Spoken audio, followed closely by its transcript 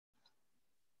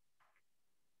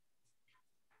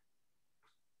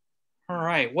All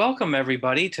right, welcome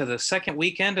everybody to the second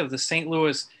weekend of the St.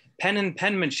 Louis Pen and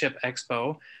Penmanship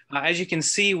Expo. As you can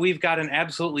see, we've got an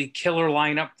absolutely killer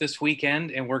lineup this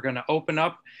weekend, and we're going to open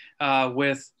up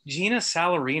with Gena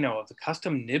Salorino of the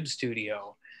Custom Nib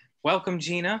Studio. Welcome,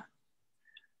 Gena.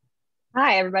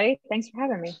 Hi, everybody. Thanks for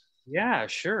having me. Yeah,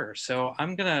 sure. So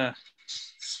I'm going to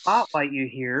spotlight you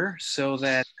here so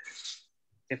that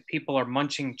if people are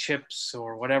munching chips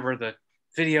or whatever, the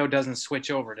video doesn't switch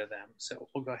over to them. So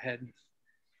we'll go ahead and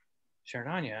share it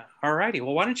on you. All righty.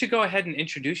 Well, why don't you go ahead and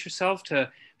introduce yourself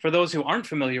for those who aren't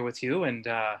familiar with you, and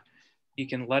you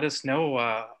can let us know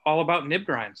all about nib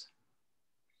grinds.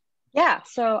 Yeah,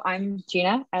 so I'm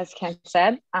Gena, as Ken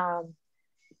said,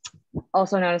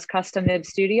 also known as Custom Nib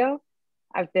Studio.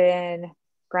 I've been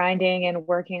grinding and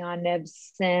working on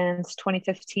nibs since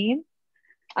 2015.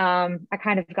 I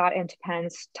kind of got into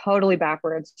pens totally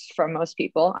backwards from most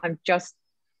people. I'm just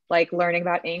like learning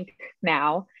about ink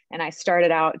now. And I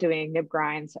started out doing nib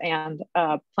grinds and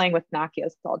playing with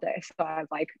Nokias all day. So I'm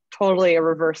like totally a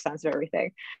reverse sense of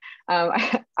everything.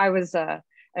 I was an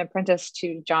apprentice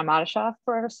to John Madishaw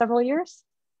for several years.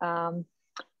 And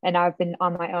now I've been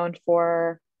on my own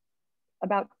for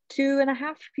about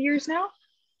 2.5 years now,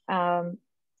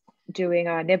 doing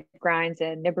nib grinds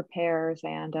and nib repairs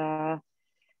and a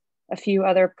few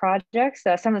other projects.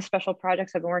 Some of the special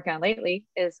projects I've been working on lately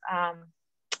is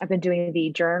I've been doing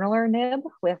the journaler nib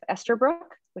with Esterbrook,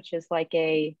 which is like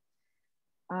a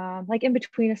like in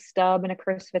between a stub and a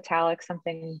cursive italic,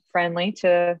 something friendly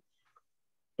that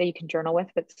you can journal with,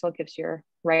 but still gives your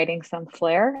writing some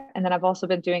flair. And then I've also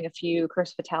been doing a few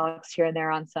cursive italics here and there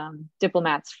on some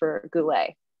diplomats for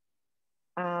Goulet.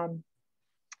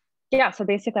 Yeah, so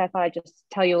basically I thought I'd just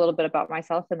tell you a little bit about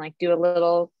myself and like do a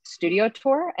little studio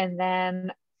tour, and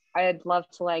then I'd love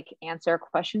to like answer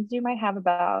questions you might have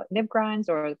about nib grinds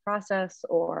or the process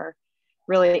or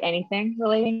really anything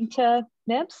relating to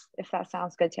nibs, if that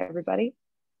sounds good to everybody.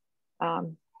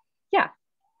 Yeah,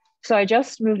 so I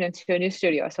just moved into a new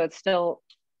studio, so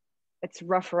it's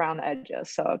rough around the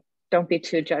edges, so don't be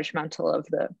too judgmental of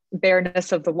the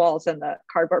bareness of the walls and the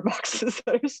cardboard boxes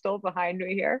that are still behind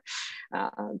me here.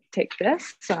 Take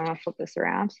this, so I'm gonna flip this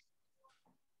around.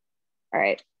 All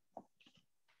right.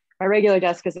 My regular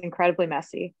desk is incredibly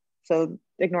messy, so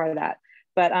ignore that.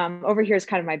 But over here is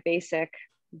kind of my basic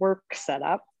work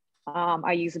setup.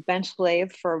 I use a bench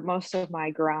lathe for most of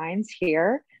my grinds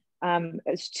here.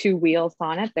 There's 2 wheels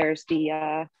on it. There's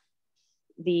the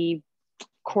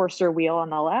coarser wheel on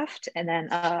the left, and then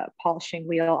a polishing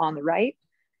wheel on the right.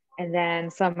 And then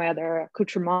some of my other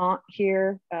accoutrement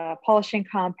here, polishing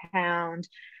compound.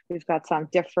 We've got some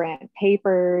different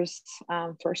papers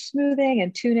for smoothing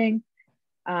and tuning.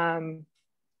 You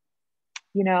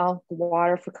know,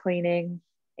 water for cleaning,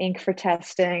 ink for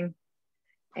testing.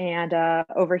 And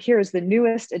over here is the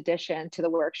newest addition to the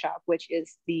workshop, which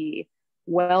is the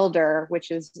welder,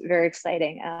 which is very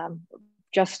exciting.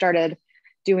 Just started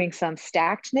doing some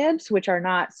stacked nibs, which are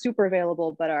not super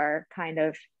available, but are kind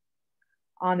of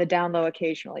on the down low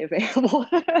occasionally available.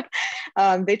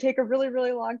 They take a really,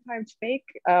 really long time to make.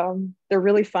 They're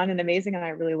really fun and amazing, and I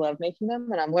really love making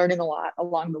them, and I'm learning a lot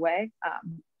along the way.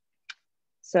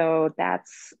 So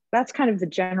that's kind of the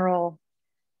general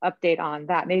update on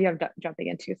that. Maybe I'm jumping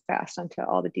in too fast onto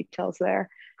all the details there.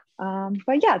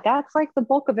 But yeah, that's like the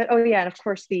bulk of it. Oh yeah, and of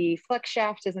course the flex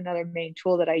shaft is another main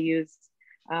tool that I use,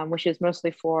 which is mostly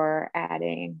for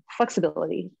adding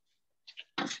flexibility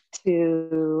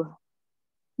to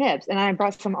nibs. And I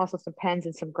brought also some pens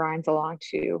and some grinds along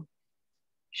to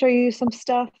show you some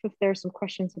stuff if there's some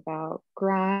questions about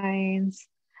grinds.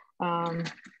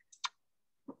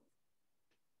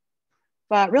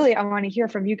 But really, I want to hear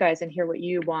from you guys and hear what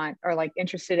you want or like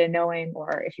interested in knowing,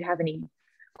 or if you have any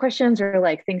questions or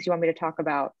like things you want me to talk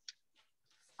about,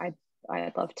 I'd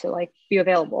love to like be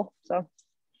available. So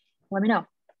let me know.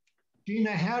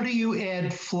 Gena, how do you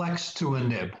add flex to a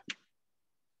nib?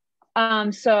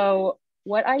 So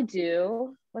what I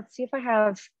do, let's see if I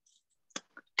have,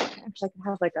 actually I can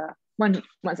have like one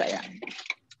second.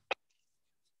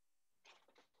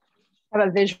 I have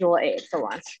a visual aid for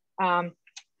once.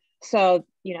 So,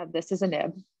 you know, this is a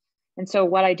nib. And so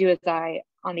what I do is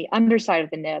on the underside of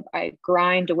the nib, I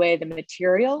grind away the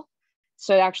material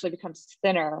so it actually becomes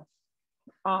thinner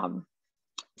from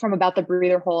about the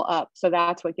breather hole up. So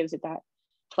that's what gives it that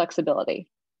flexibility.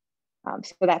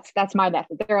 So that's my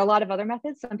method. There are a lot of other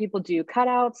methods. Some people do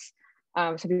cutouts.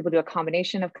 Some people do a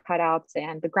combination of cutouts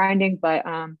and the grinding. But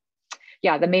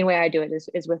yeah, the main way I do it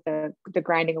is with the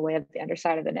grinding away of the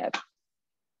underside of the nib.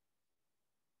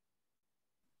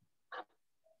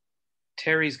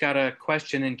 Terry's got a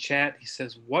question in chat. He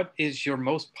says, what is your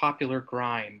most popular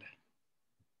grind?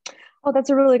 Oh, that's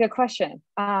a really good question.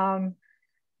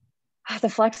 The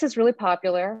Flex is really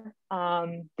popular.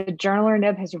 The journaler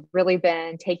nib has really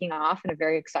been taking off in a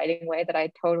very exciting way that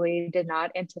I totally did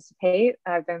not anticipate.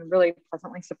 I've been really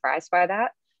pleasantly surprised by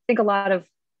that. I think a lot of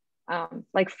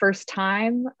like first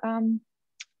time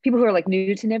people who are like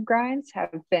new to nib grinds have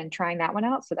been trying that one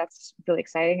out. So that's really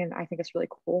exciting. And I think it's really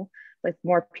cool. Like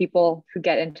more people who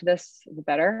get into this, the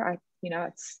better.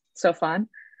 It's so fun.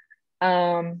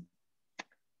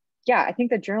 Yeah, I think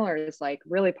the journaler is like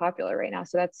really popular right now.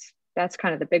 So that's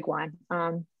kind of the big one.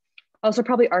 Also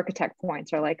probably architect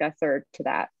points are like a third to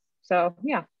that. So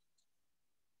yeah.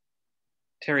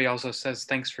 Terry also says,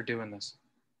 thanks for doing this.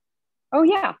 Oh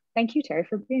yeah. Thank you, Terry,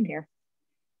 for being here.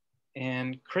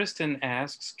 And Kristen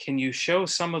asks, can you show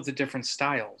some of the different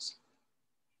styles?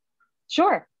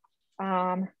 Sure.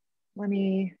 Let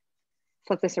me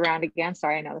flip this around again.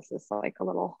 Sorry, I know this is like a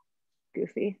little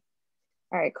goofy.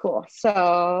 All right, cool.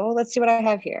 So let's see what I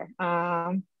have here.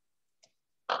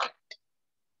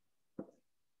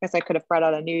 Guess I could have brought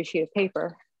out a new sheet of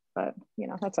paper, but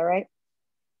that's all right.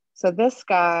 So this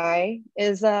guy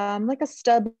is like a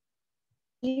stub,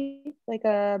 like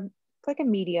a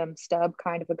medium stub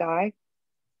kind of a guy.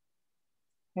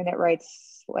 And it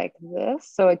writes like this.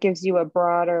 So it gives you a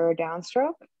broader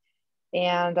downstroke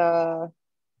and a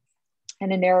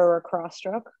narrower cross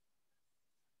stroke.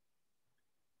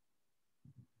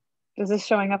 Is this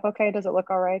showing up okay? Does it look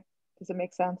all right? Does it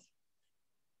make sense?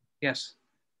 Yes.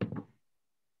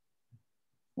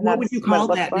 What would you call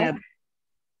that nib?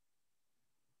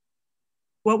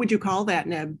 What would you call that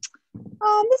nib?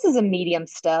 This is a medium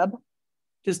stub.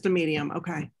 Just a medium,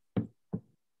 okay.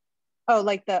 Oh,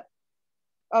 like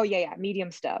yeah,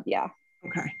 medium stub, yeah.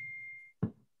 Okay.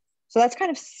 So that's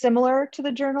kind of similar to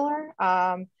the journaler.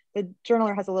 The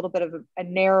journaler has a little bit of a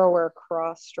narrower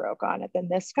cross stroke on it than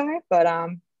this guy, but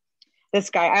this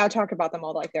guy, I'll talk about them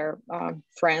all like they're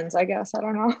friends, I guess. I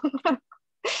don't know.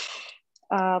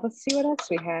 Let's see what else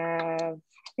we have.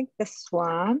 I think this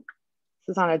one.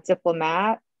 This is on a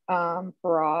diplomat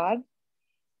broad.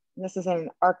 And this is an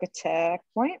architect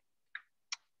point.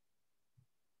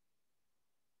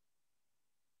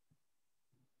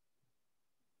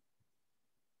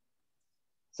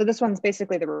 So this one's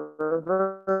basically the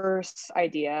reverse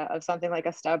idea of something like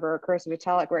a stub or a cursive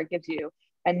italic, where it gives you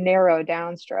a narrow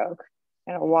downstroke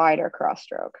and a wider cross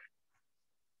stroke.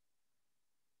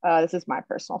 This is my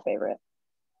personal favorite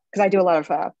because I do a lot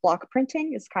of block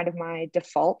printing. Is kind of my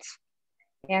default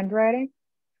handwriting.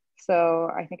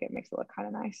 So I think it makes it look kind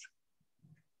of nice.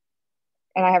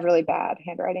 And I have really bad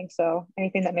handwriting. So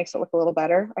anything that makes it look a little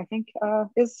better, I think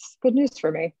is good news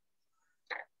for me.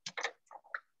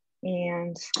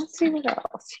 And let's see what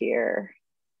else here.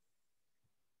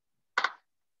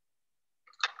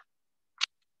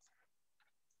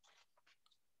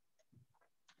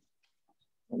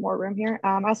 More room here.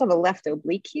 I also have a left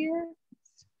oblique here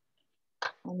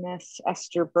on this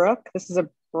Esterbrook. This is a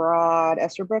broad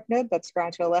Esterbrook nib that's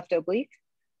ground to a left oblique.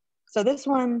 So this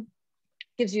one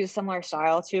gives you a similar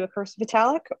style to a cursive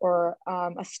italic or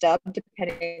a stub,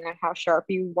 depending on how sharp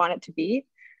you want it to be.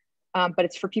 But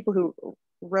it's for people who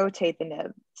rotate the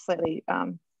nib slightly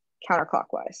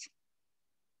counterclockwise.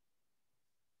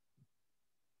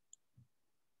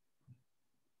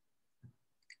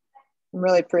 I'm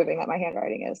really proving that my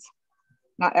handwriting is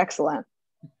not excellent,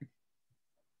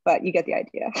 but you get the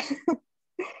idea.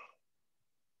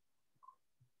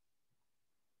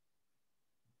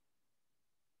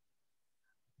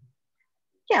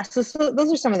 Yeah, so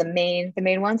those are some of the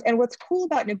main ones. And what's cool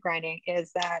about nib grinding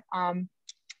is that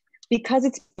because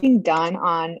it's being done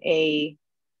on a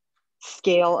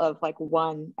scale of like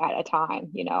one at a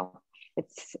time,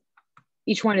 it's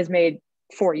each one is made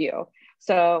for you.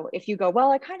 So if you go,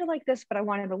 well, I kind of like this, but I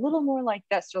want it a little more like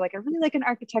this, or like I really like an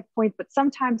architect point, but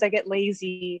sometimes I get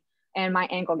lazy and my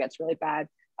angle gets really bad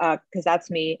because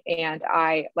that's me. And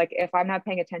I like, if I'm not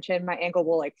paying attention, my angle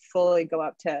will like fully go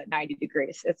up to 90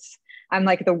 degrees. I'm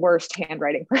like the worst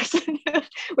handwriting person,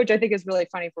 which I think is really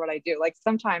funny for what I do. Like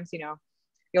sometimes,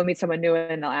 you'll meet someone new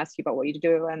and they'll ask you about what you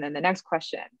do. And then the next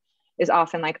question is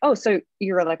often like, oh, so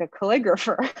you're like a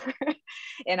calligrapher.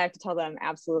 And I have to tell them,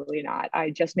 absolutely not.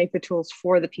 I just make the tools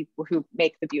for the people who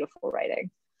make the beautiful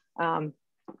writing.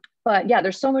 But yeah,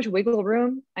 there's so much wiggle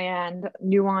room and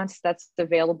nuance that's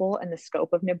available in the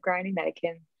scope of nib grinding that it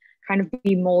can kind of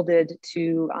be molded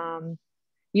to,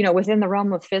 within the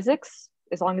realm of physics.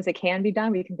 As long as it can be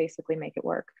done, we can basically make it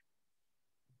work.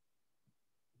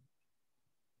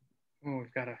 Oh,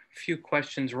 we've got a few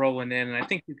questions rolling in, and I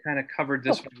think you kind of covered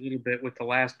this one a little bit with the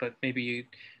last, but maybe you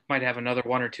might have another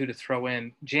one or two to throw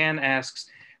in. Jan asks,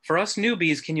 For us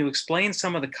newbies, can you explain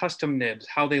some of the custom nibs,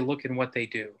 how they look and what they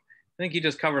do? I think you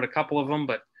just covered a couple of them,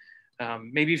 but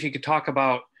maybe if you could talk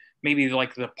about maybe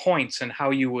like the points and how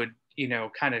you would, you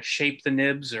know, kind of shape the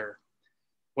nibs or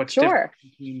what's different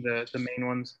between the main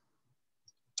ones.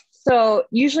 So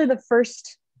usually the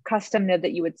first custom nib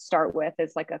that you would start with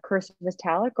is like a cursive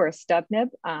italic or a stub nib,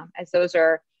 as those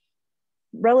are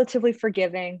relatively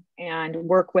forgiving and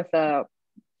work with a,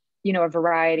 you know, a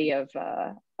variety of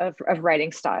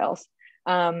writing styles.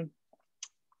 A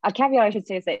caveat I should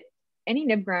say is that any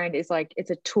nib grind is like, it's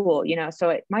a tool, you know, so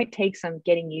it might take some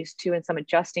getting used to and some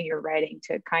adjusting your writing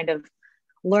to kind of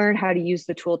learn how to use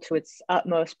the tool to its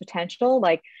utmost potential.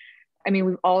 Like, I mean,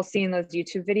 we've all seen those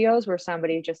YouTube videos where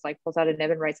somebody just like pulls out a nib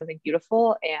and writes something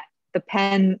beautiful, and the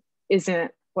pen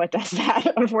isn't what does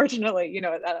that, unfortunately. You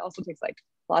know, that also takes like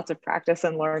lots of practice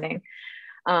and learning.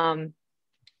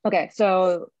 Okay,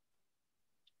 so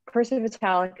cursive,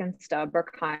 italic, and stub are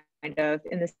kind of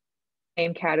in the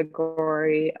same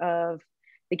category of,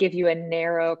 they give you a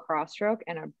narrow cross stroke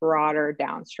and a broader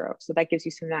downstroke. So that gives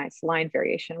you some nice line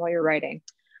variation while you're writing.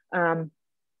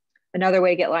 Another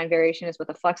way to get line variation is with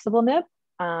a flexible nib.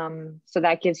 So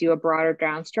that gives you a broader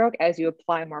downstroke as you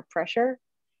apply more pressure,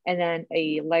 and then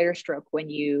a lighter stroke when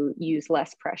you use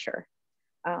less pressure.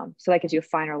 So that gives you a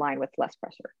finer line with less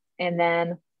pressure. And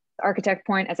then the architect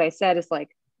point, as I said, is like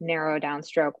narrow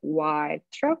downstroke, wide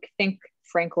stroke. Think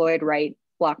Frank Lloyd Wright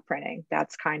block printing.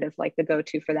 That's kind of like the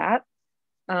go-to for that.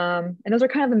 And those are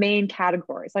kind of the main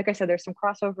categories. Like I said, there's some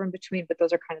crossover in between, but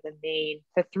those are kind of the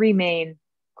three main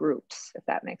groups, if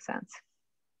that makes sense.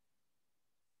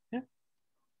 Yeah.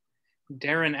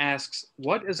 Darren asks,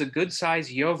 what is a good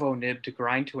size Yovo nib to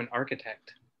grind to an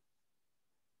architect?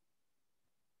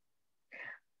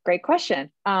 Great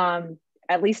question.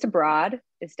 At least a broad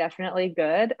is definitely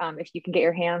good. If you can get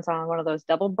your hands on one of those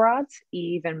double broads,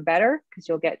 even better, because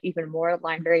you'll get even more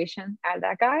line variation out of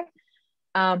that guy.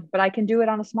 But I can do it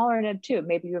on a smaller nib too.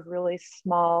 Maybe you have really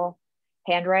small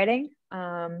handwriting.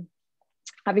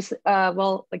 Obviously,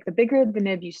 well, like the bigger the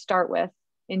nib you start with,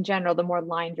 in general, the more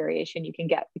line variation you can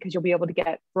get, because you'll be able to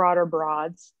get broader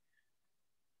broads,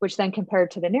 which then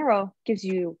compared to the narrow gives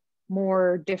you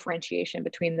more differentiation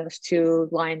between those two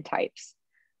line types.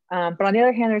 But on the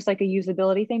other hand, there's like a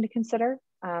usability thing to consider.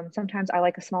 Sometimes I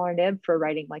like a smaller nib for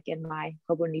writing, like in my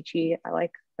Hobonichi, I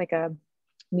like a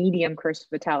medium cursive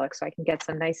italic, so I can get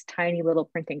some nice tiny little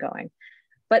printing going.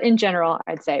 But in general,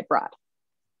 I'd say broad.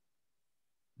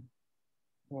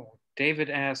 Oh, David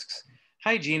asks,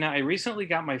 hi Gena, I recently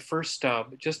got my first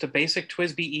stub, just a basic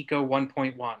TWSBI Eco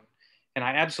 1.1, and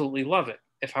I absolutely love it.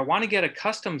 If I want to get a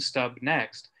custom stub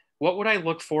next, what would I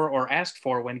look for or ask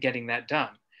for when getting that done?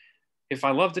 If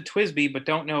I love the TWSBI but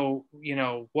don't know, you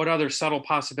know, what other subtle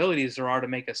possibilities there are to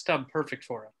make a stub perfect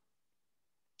for it.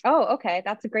 Oh, okay,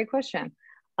 that's a great question.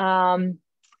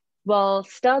 Well,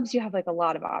 stubs, you have like a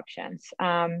lot of options.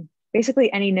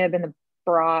 Basically any nib in the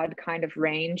broad kind of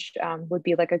range would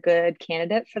be like a good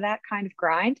candidate for that kind of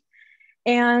grind.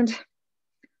 And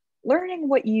learning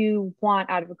what you want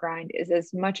out of a grind is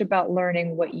as much about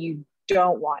learning what you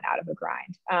don't want out of a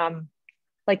grind.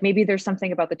 Like maybe there's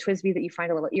something about the TWSBI that you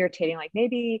find a little irritating, like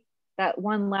maybe that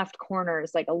one left corner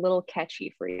is like a little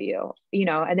catchy for you, you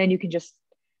know, and then you can just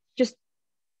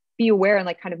be aware and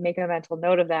like kind of make a mental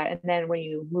note of that. And then when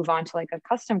you move on to like a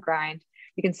custom grind,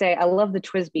 you can say, I love the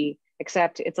TWSBI,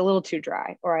 except it's a little too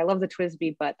dry, or I love the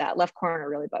TWSBI, but that left corner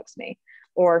really bugs me,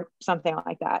 or something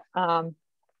like that.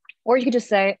 Or you could just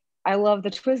say, I love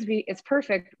the TWSBI, it's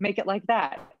perfect, make it like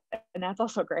that. And that's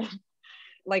also great.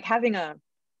 Like having a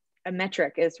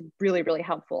metric is really, really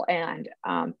helpful. And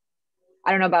I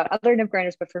don't know about other nib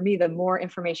grinders, but for me, the more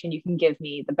information you can give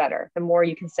me, the better. The more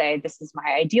you can say, this is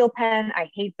my ideal pen, I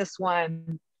hate this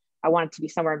one, I want it to be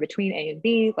somewhere in between A and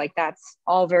B. Like that's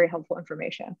all very helpful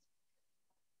information.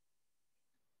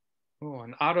 Oh,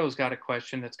 and Otto's got a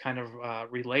question that's kind of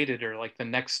related, or like the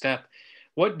next step.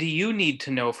 What do you need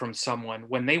to know from someone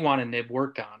when they want a nib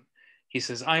worked on? He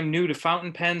says, I'm new to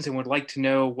fountain pens and would like to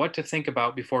know what to think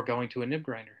about before going to a nib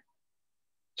grinder.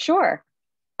 Sure.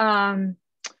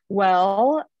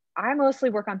 Well, I mostly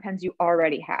work on pens you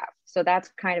already have. So that's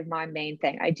kind of my main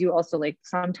thing. I do also like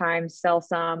sometimes sell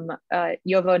some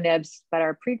Yovo nibs that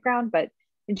are pre-ground, but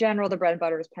in general, the bread and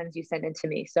butter is pens you send in to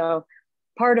me. So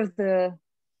part of the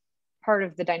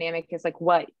dynamic is like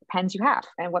what pens you have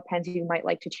and what pens you might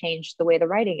like to change the way the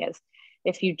writing is.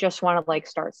 If you just want to like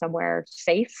start somewhere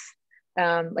safe,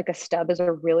 like a stub is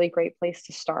a really great place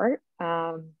to start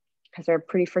because they're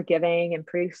pretty forgiving and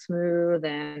pretty smooth,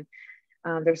 and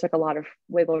there's like a lot of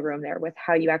wiggle room there with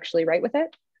how you actually write with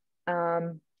it.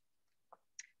 But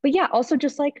yeah, also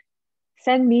just like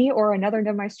send me or another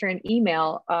Nibmeister an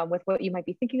email with what you might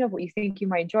be thinking of, what you think you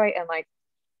might enjoy. And like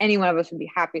any one of us would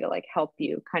be happy to like help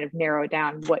you kind of narrow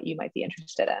down what you might be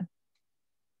interested in.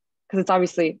 Because it's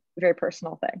obviously a very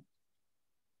personal thing.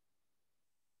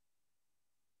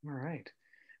 All right.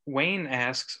 Wayne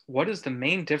asks, what is the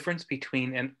main difference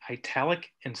between an italic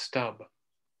and stub?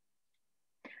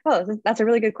 Oh, that's a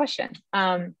really good question.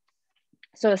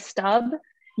 So a stub,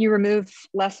 you remove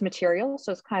less material.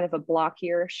 So it's kind of a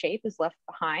blockier shape is left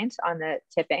behind on the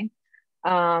tipping.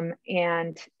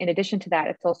 And in addition to that,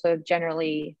 it's also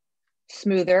generally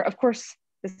smoother. Of course,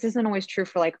 this isn't always true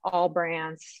for like all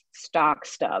brands, stock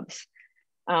stubs.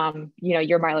 You know,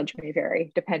 your mileage may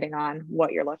vary depending on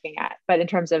what you're looking at. But in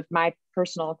terms of my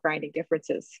personal grinding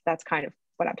differences, that's kind of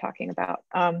what I'm talking about.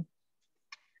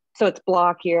 So it's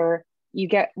blockier. You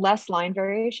get less line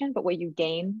variation, but what you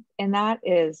gain in that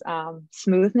is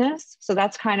smoothness. So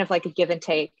that's kind of like a give and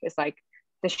take. It's like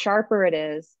the sharper it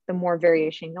is, the more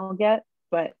variation you'll get,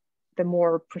 but the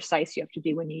more precise you have to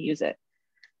be when you use it.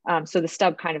 So the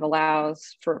stub kind of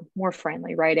allows for more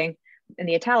friendly writing. And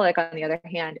the italic, on the other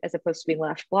hand, as opposed to being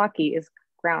left blocky, is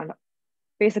ground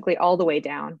basically all the way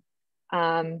down.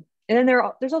 And then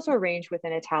there's also a range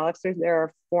within italics. There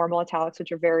are formal italics,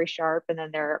 which are very sharp, and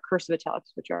then there are cursive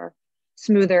italics, which are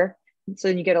smoother. So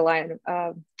then you get a line,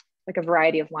 like a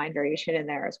variety of line variation in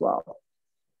there as well.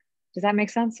 Does that make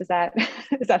sense? Is that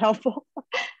helpful?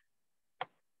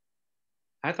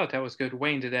 I thought that was good.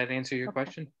 Wayne, did that answer your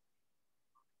question?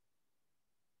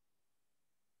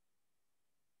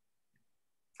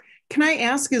 Can I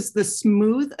ask, is the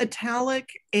smooth italic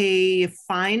a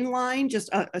fine line, just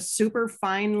a super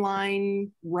fine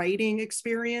line writing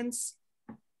experience?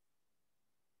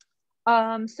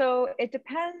 So it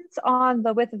depends on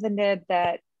the width of the nib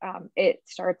that it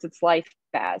starts its life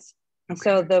as. Okay.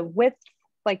 So the width,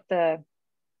 like the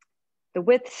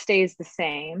width stays the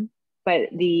same,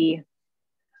 but let me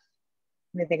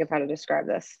think of how to describe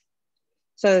this.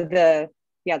 So the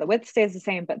width stays the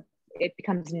same, but it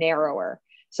becomes narrower.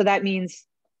 So that means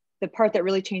the part that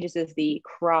really changes is the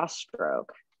cross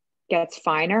stroke gets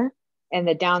finer and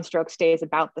the downstroke stays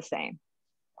about the same.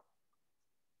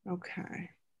 Okay.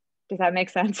 Does that make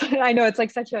sense? I know it's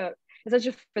like such a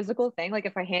physical thing. Like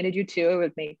if I handed you two, it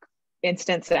would make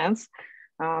instant sense.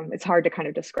 It's hard to kind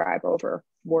of describe over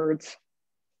words.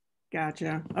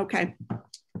 Gotcha. Okay.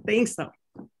 Thanks though.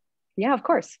 Yeah, of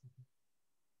course.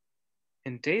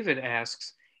 And David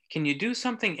asks, can you do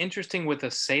something interesting with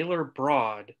a sailor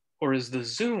broad, or is the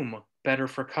zoom better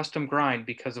for custom grind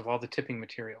because of all the tipping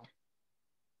material?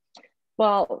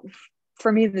 Well,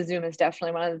 for me, the zoom is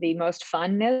definitely one of the most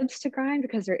fun nibs to grind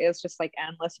because there is just like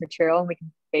endless material and we can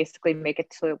basically make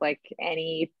it to like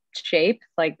any shape.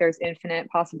 Like there's infinite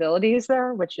possibilities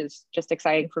there, which is just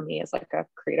exciting for me as like a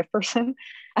creative person.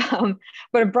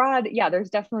 But a broad, yeah, there's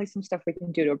definitely some stuff we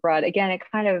can do to a broad. Again, it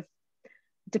kind of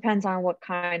depends on what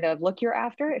kind of look you're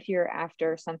after. If you're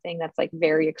after something that's like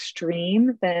very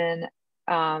extreme, then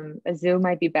a zoom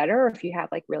might be better. Or if you have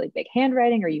like really big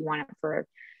handwriting or you want it for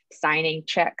signing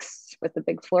checks with a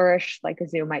big flourish, like a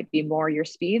zoom might be more your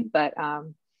speed. But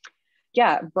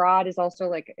yeah, broad is also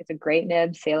like, it's a great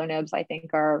nib. Sailor nibs, I think,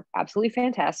 are absolutely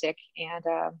fantastic.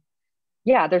 And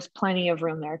yeah, there's plenty of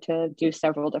room there to do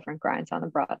several different grinds on the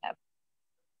broad nib.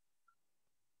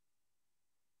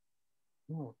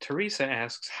 Oh, Teresa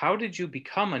asks, how did you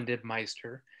become a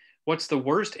Nibmeister? What's the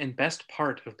worst and best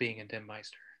part of being a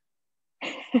Nibmeister?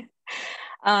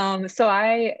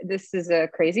 So this is a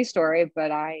crazy story,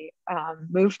 but I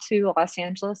moved to Los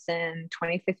Angeles in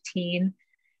 2015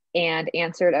 and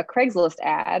answered a Craigslist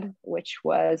ad, which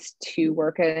was to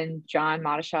work in John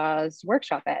Madashaw's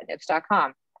workshop at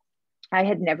nibs.com. I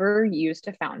had never used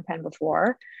a fountain pen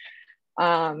before,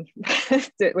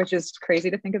 which is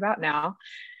crazy to think about now,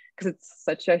 because it's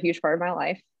such a huge part of my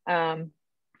life.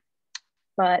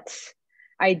 But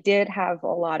I did have a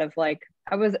lot of like,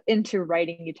 I was into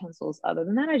writing utensils. Other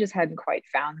than that, I just hadn't quite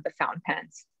found the fountain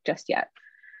pens just yet.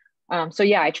 So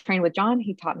yeah, I trained with John.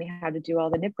 He taught me how to do all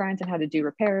the nib grinds and how to do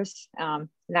repairs. And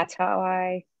that's how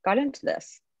I got into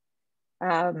this.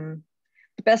 The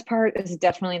best part is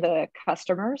definitely the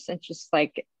customers. It's just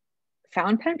like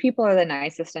fountain pen people are the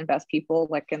nicest and best people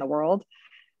like in the world.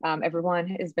 Everyone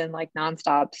has been like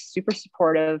nonstop, super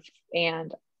supportive.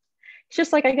 And it's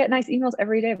just like, I get nice emails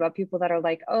every day about people that are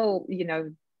like, oh, you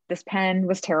know, this pen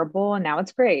was terrible and now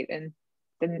it's great. And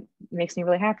then it makes me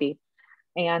really happy.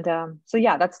 And so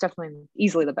yeah, that's definitely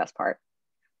easily the best part.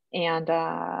 And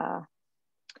the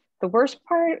worst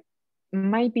part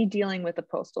might be dealing with the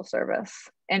postal service.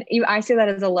 And I say that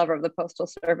as a lover of the postal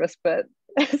service, but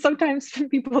sometimes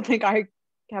people think I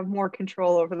have more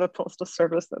control over the postal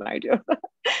service than I do.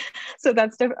 So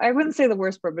that's I wouldn't say the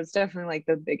worst part, but it's definitely like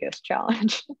the biggest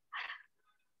challenge.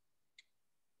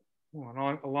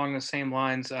 Well, along the same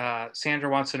lines, Sandra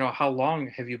wants to know, how long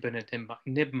have you been a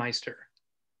Nibmeister?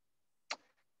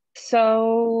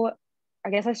 So I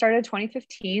guess I started in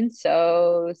 2015,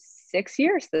 so 6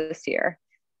 years this year,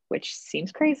 which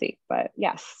seems crazy, but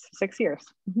yes, 6 years.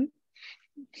 Mm-hmm.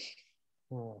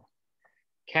 Cool.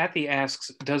 Kathy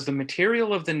asks, does the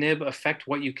material of the nib affect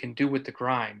what you can do with the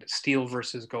grind, steel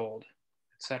versus gold,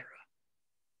 etc.?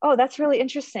 Oh, that's really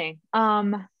interesting.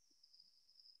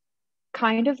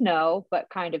 Kind of no, but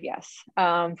kind of yes.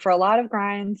 For a lot of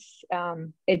grinds,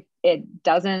 it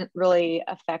doesn't really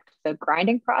affect the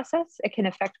grinding process. It can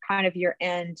affect kind of your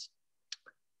end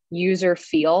user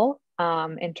feel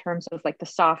in terms of like the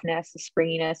softness, the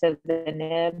springiness of the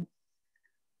nib.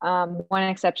 One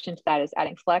exception to that is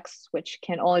adding flex, which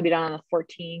can only be done on the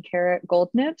 14 karat gold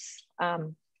nibs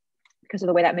because of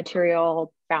the way that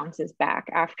material bounces back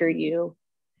after you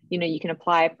can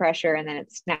apply pressure and then it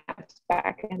snaps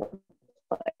back into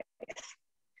place.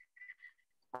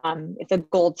 If the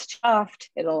gold's soft,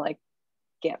 it'll like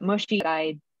get mushy.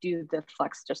 I do the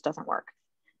flex just doesn't work.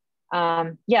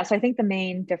 Yeah, so I think the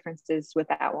main difference is with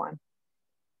that one.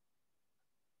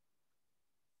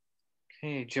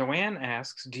 Okay, Joanne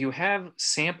asks, do you have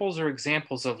samples or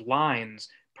examples of lines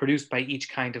produced by each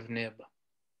kind of nib?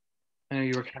 I know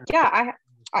you were kind of... Yeah,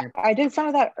 I did some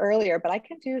of that earlier, but I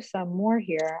can do some more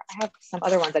here. I have some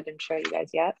other ones I didn't show you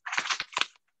guys yet.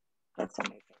 That's on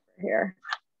my paper here.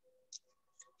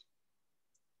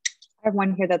 I have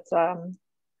one here that's an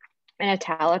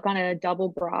italic on a double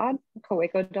broad, a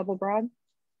Kaweco double broad.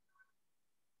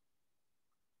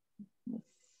 Let's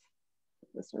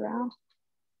put this around.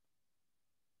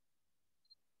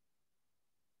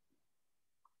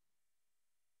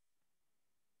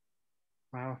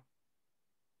 Wow.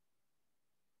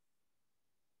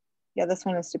 Yeah, this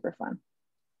one is super fun.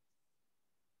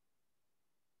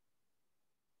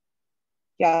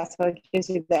 Yeah, so it gives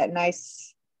you that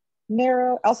nice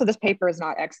narrow. Also, this paper is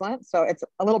not excellent, so it's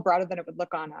a little broader than it would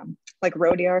look on like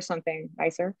Rhodia or something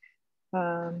nicer.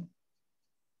 Yeah,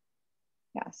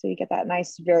 so you get that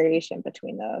nice variation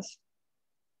between those.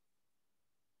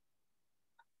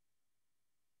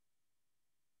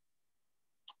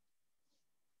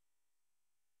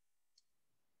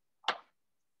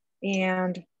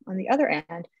 And on the other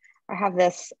end, I have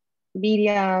this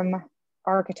medium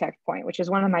architect point, which is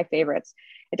one of my favorites.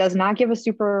 It does not give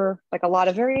a lot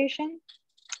of variation,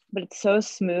 but it's so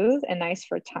smooth and nice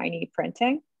for tiny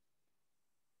printing.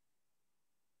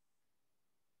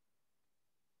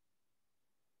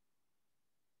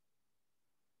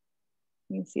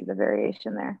 You can see the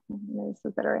variation there. This is a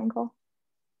better angle.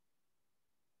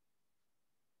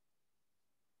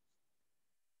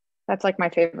 That's like my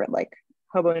favorite, like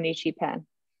Hobonichi pen.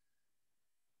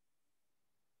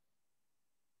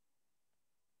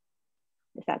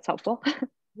 If that's helpful.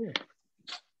 Yeah.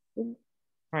 All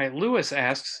right, Lewis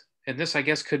asks, and this I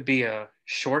guess could be a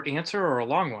short answer or a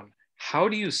long one. How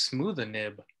do you smooth a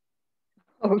nib?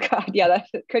 Oh God, yeah, that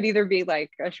could either be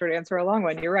like a short answer or a long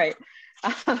one. You're right.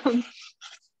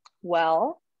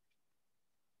 Well,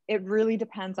 it really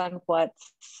depends on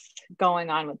what's going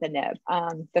on with the nib.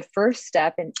 The first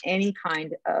step in any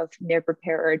kind of nib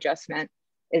repair or adjustment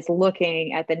is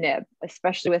looking at the nib,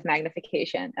 especially with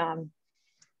magnification.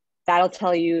 That'll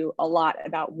tell you a lot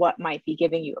about what might be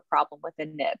giving you a problem with the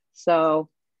nib. So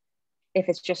if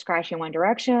it's just scratching one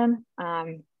direction,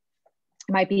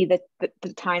 might be that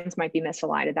the tines might be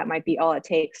misaligned. That might be all it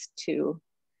takes to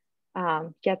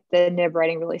get the nib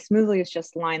writing really smoothly, is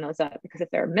just line those up, because if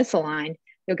they're misaligned,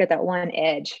 you'll get that one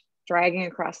edge dragging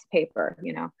across the paper,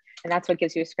 and that's what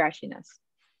gives you a scratchiness.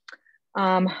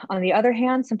 On the other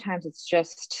hand, sometimes it's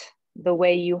just the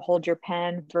way you hold your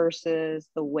pen versus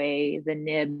the way the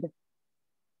nib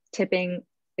tipping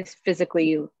is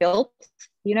physically built,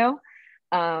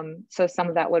 so some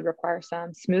of that would require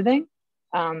some smoothing.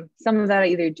 Some of that I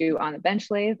either do on the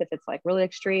bench lathe if it's like really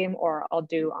extreme, or I'll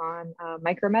do on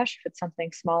micro mesh if it's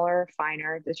something smaller,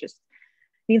 finer, that just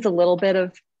needs a little bit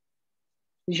of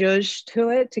zhuzh to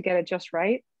it to get it just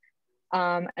right.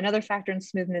 Another factor in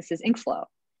smoothness is ink flow.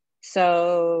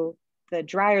 So the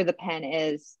drier the pen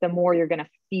is, the more you're going to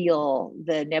feel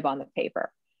the nib on the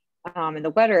paper. And the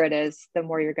wetter it is, the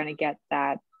more you're going to get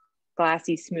that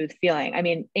glassy, smooth feeling. I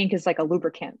mean, ink is like a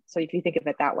lubricant. So if you think of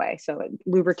it that way, so it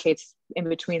lubricates in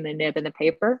between the nib and the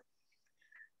paper.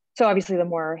 So obviously the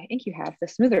more ink you have, the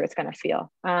smoother it's going to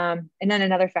feel. And then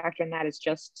another factor in that is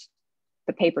just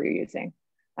the paper you're using.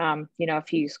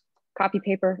 If you use copy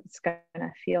paper, it's going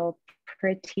to feel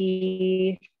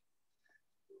pretty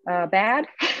bad.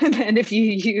 And if you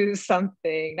use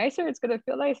something nicer, it's going to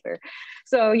feel nicer.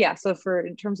 So yeah, so for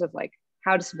in terms of like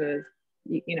how to smooth,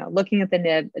 you know, looking at the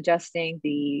nib, adjusting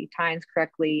the tines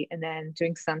correctly, and then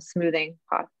doing some smoothing,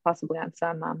 possibly on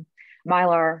some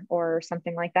mylar or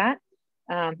something like that.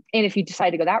 And if you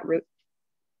decide to go that route,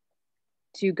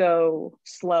 to go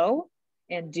slow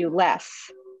and do less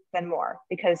than more,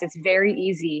 because it's very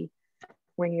easy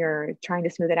when you're trying to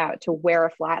smooth it out to wear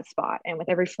a flat spot. And with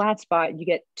every flat spot, you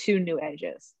get two new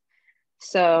edges.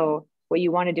 So what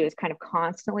you want to do is kind of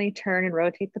constantly turn and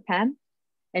rotate the pen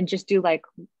and just do like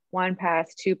one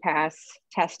pass, two pass,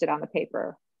 test it on the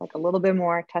paper, like a little bit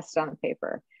more, test it on the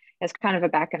paper. It's kind of a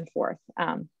back and forth.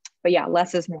 But yeah,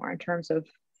 less is more in terms of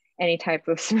any type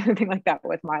of smoothing like that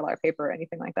with Mylar paper or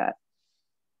anything like that.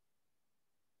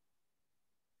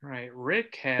 Right.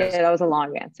 Rick has. Yeah, that was a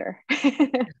long answer.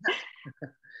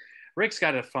 Rick's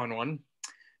got a fun one.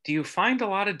 Do you find a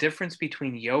lot of difference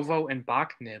between Yovo and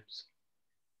Bach nibs?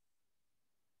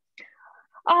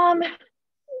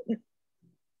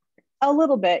 A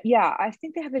little bit, yeah. I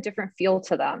think they have a different feel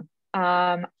to them.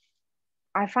 I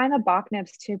find the Bach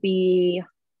nibs to be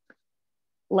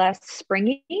less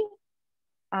springy.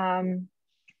 Yeah,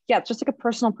 it's just like a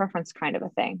personal preference kind of a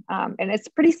thing. And it's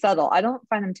pretty subtle. I don't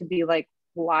find them to be like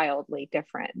wildly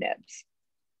different nibs.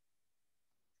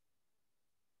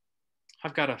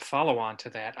 I've got a follow on to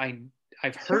that.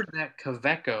 I've heard that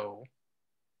Kaweco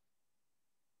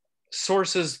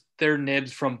sources their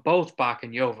nibs from both Bach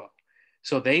and Yovo.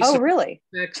 So they really?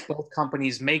 Both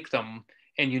companies make them,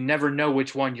 and you never know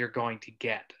which one you're going to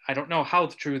get. I don't know how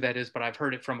true that is, but I've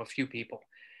heard it from a few people.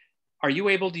 Are you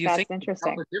able, do you think, to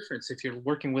tell the difference if you're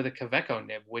working with a Kaweco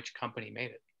nib, which company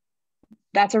made it?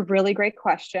 That's a really great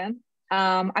question.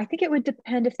 I think it would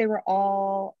depend if they were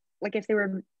all, like if they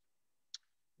were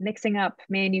mixing up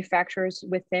manufacturers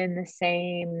within the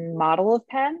same model of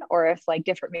pen, or if like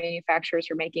different manufacturers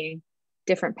are making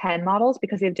different pen models,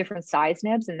 because they have different size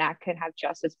nibs, and that could have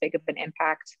just as big of an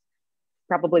impact,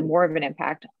 probably more of an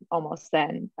impact almost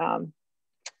than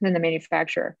the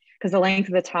manufacturer, because the length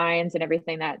of the tines and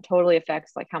everything, that totally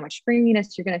affects like how much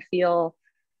springiness you're going to feel.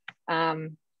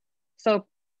 So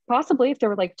possibly if there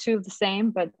were like two of the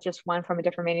same, but just one from a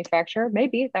different manufacturer,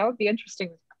 maybe that would be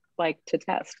interesting, like to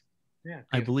test. Yeah,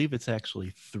 I believe it's actually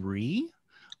three.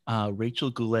 Rachel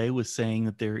Goulet was saying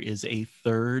that there is a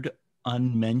third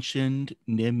unmentioned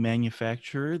nib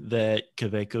manufacturer that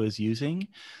Kaweco is using.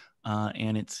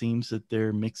 And it seems that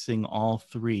they're mixing all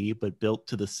three, but built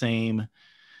to the same,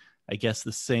 I guess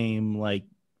the same like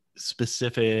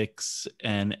specifics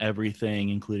and everything,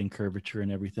 including curvature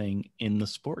and everything in the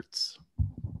sports.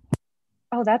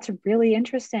 Oh, that's really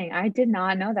interesting. I did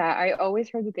not know that. I always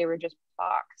heard that they were just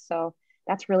Bach. So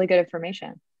that's really good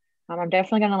information. I'm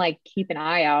definitely going to like keep an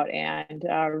eye out and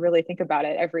really think about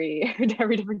it every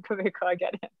different Kaweco I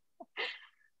get in.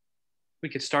 We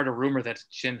could start a rumor that it's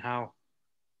Jin Hao.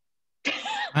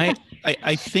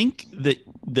 I think that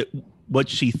what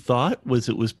she thought was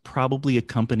it was probably a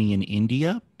company in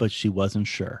India, but she wasn't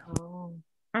sure. Oh.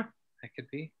 Huh, that could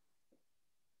be.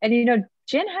 And you know,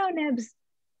 Jin Hao nibs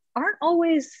aren't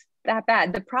always that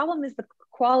bad. The problem is the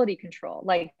quality control.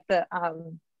 Like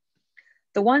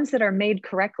the ones that are made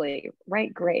correctly,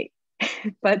 right? Great.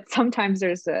 But sometimes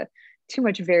there's too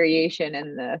much variation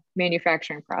in the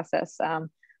manufacturing process.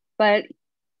 But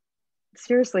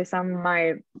seriously,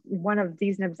 one of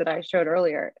these nibs that I showed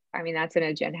earlier, I mean, that's in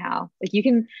a Jin Hao. Like you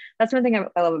can, that's one thing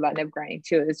I love about nib grinding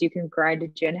too, is you can grind a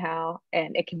Jin Hao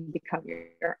and it can become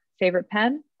your favorite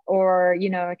pen, or, you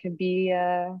know, it can be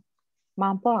a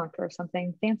Mont Blanc or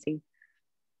something fancy.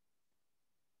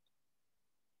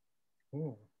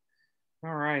 Cool.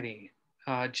 All righty.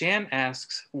 Jan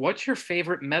asks, what's your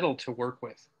favorite metal to work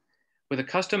with? With a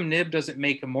custom nib, does it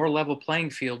make a more level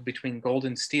playing field between gold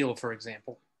and steel, for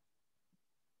example?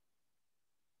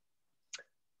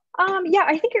 Yeah,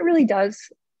 I think it really does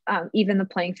even the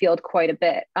playing field quite a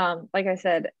bit. Like I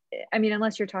said, I mean,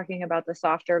 unless you're talking about the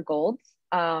softer golds,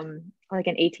 like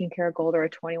an 18 karat gold or a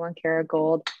 21 karat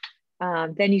gold,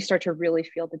 then you start to really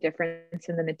feel the difference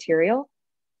in the material.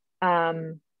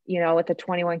 You know, with a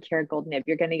 21 karat gold nib,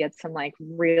 you're going to get some like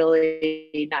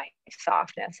really nice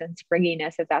softness and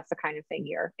springiness if that's the kind of thing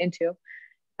you're into.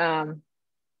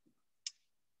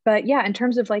 But yeah, in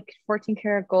terms of like 14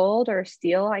 karat gold or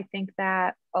steel, I think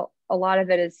that a lot of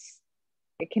it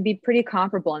can be pretty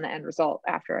comparable in the end result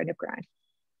after a nib grind.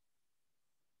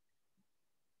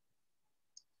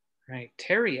 Right.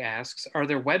 Terry asks, are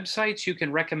there websites you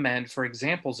can recommend for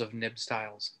examples of nib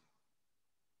styles?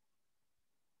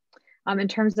 In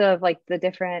terms of like the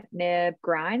different nib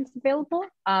grinds available,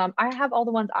 I have all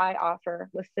the ones I offer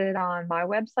listed on my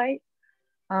website.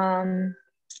 Trying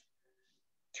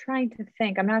to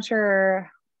think. I'm not sure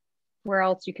where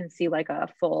else you can see like a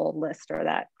full list or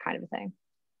that kind of thing.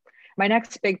 My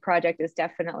next big project is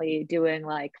definitely doing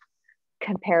like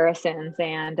comparisons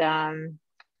and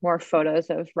more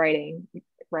photos of writing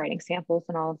samples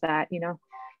and all of that. You know,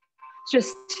 it's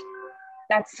just,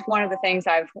 that's one of the things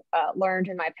I've learned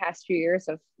in my past few years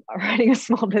of running a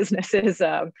small business is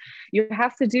you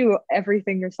have to do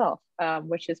everything yourself,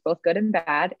 which is both good and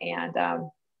bad. And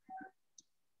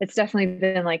it's definitely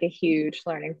been like a huge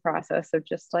learning process of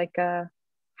just like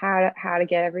how to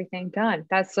get everything done.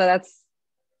 That's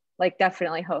like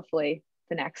definitely hopefully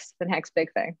the next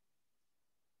big thing.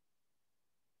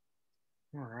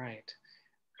 All right.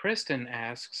 Kristen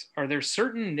asks, are there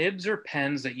certain nibs or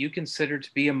pens that you consider to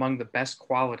be among the best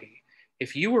quality?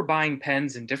 If you were buying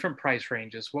pens in different price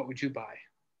ranges, what would you buy?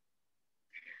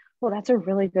 Well, that's a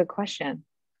really good question.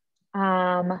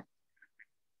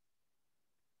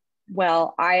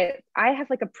 Well, I have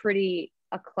like a pretty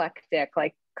eclectic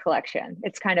like collection.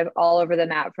 It's kind of all over the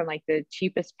map from like the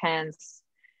cheapest pens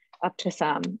up to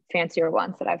some fancier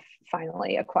ones that I've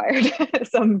finally acquired,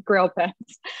 some Grail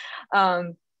pens.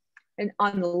 And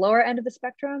on the lower end of the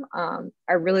spectrum,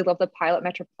 I really love the Pilot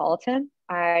Metropolitan.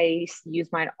 I use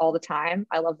mine all the time.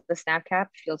 I love the snap cap,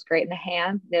 feels great in the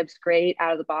hand, nibs great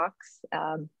out of the box,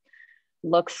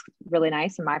 looks really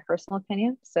nice in my personal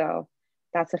opinion. So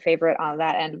that's a favorite on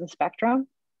that end of the spectrum.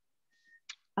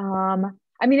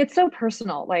 I mean, it's so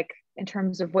personal, like in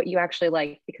terms of what you actually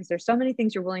like, because there's so many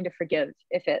things you're willing to forgive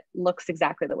if it looks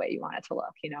exactly the way you want it to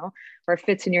look, you know, or it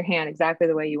fits in your hand exactly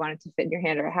the way you want it to fit in your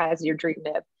hand, or it has your dream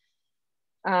nib.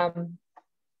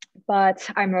 But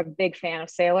I'm a big fan of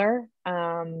Sailor.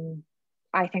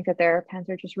 I think that their pens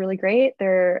are just really great.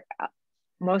 They're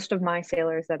most of my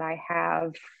Sailors that I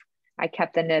have, I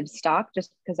kept the nibs stock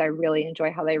just because I really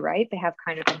enjoy how they write. They have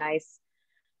kind of a nice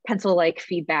pencil-like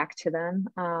feedback to them,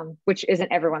 which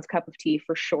isn't everyone's cup of tea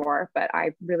for sure, but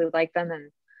I really like them. And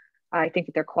I think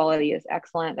that their quality is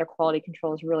excellent. Their quality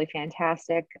control is really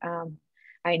fantastic.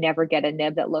 I never get a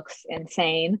nib that looks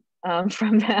insane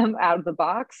from them out of the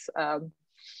box.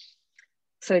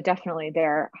 So definitely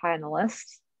they're high on the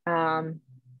list.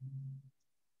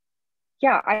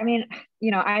 Yeah, I mean,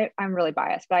 you know, I'm really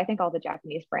biased, but I think all the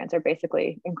Japanese brands are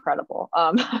basically incredible.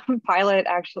 Pilot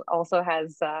actually also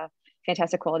has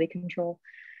fantastic quality control.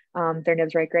 Their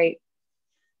nibs write great.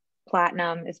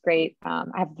 Platinum is great. I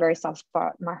have a very soft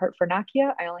spot in my heart for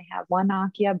Nokia. I only have one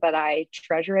Nokia, but I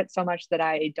treasure it so much that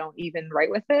I don't even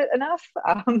write with it enough,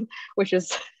 which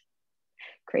is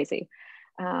crazy.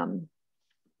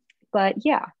 But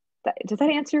yeah, does that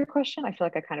answer your question? I feel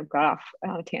like I kind of got off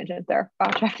on a tangent there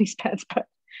about Japanese pens, but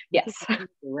yes. The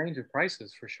range of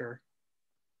prices for sure.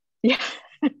 Yeah.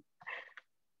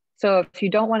 So if you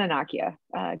don't want a Nokia,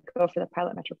 go for the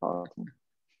Pilot Metropolitan.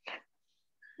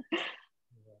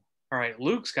 All right,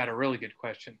 Luke's got a really good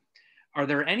question. Are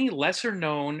there any lesser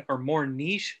known or more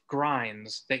niche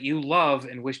grinds that you love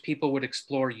and wish people would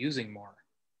explore using more?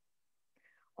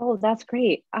 Oh, that's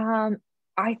great.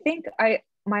 I think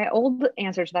my old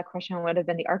answer to that question would have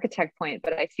been the architect point,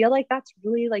 but I feel like that's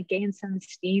really like gained some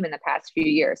steam in the past few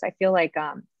years. I feel like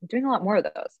I'm doing a lot more of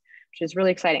those, which is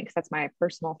really exciting because that's my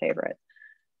personal favorite.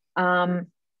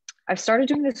 I've started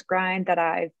doing this grind that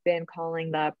I've been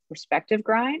calling the perspective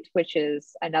grind, which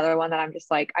is another one that I'm just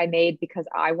like, I made because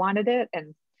I wanted it.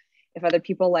 And if other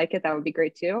people like it, that would be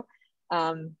great too.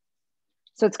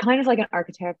 So it's kind of like an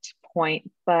architect point,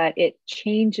 but it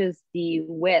changes the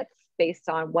width based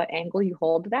on what angle you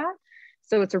hold it at.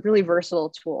 So it's a really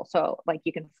versatile tool. So like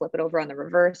you can flip it over on the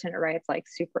reverse and it writes like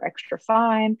super extra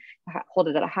fine. Hold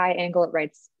it at a high angle, it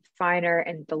writes finer,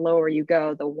 and the lower you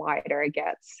go, the wider it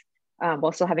gets,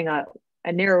 while still having a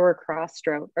narrower cross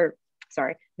stroke, or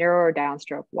sorry, narrower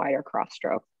downstroke, wider cross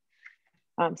stroke.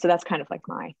 So that's kind of like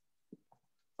my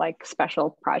like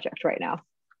special project right now.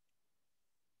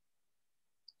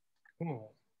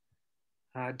 Cool.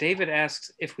 David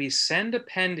asks, if we send a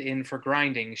pen in for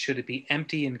grinding, should it be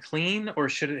empty and clean, or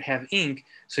should it have ink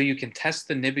so you can test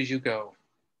the nib as you go?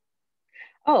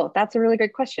 Oh, that's a really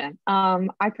good question.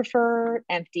 I prefer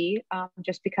empty,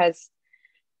 just because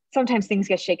sometimes things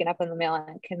get shaken up in the mail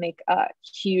and it can make a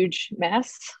huge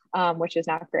mess, which is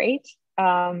not great.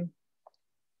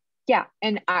 Yeah,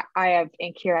 and I have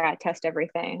ink here. I test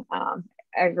everything.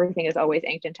 Everything is always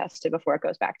inked and tested before it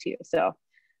goes back to you. So,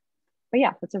 but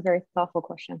yeah, that's a very thoughtful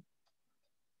question.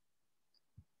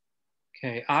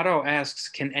 Okay, Otto asks,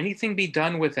 can anything be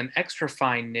done with an extra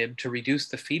fine nib to reduce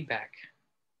the feedback?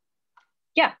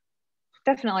 Yeah,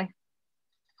 definitely.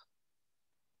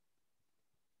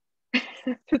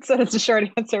 It's a short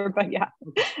answer, but yeah.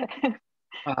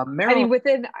 I Marilyn, mean,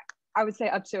 within, I would say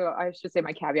up to, I should say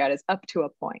my caveat is up to a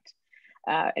point.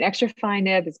 An extra fine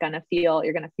nib is going to feel,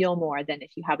 you're going to feel more than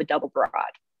if you have a double broad.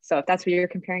 So if that's what you're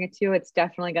comparing it to, it's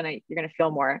definitely you're going to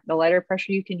feel more. The lighter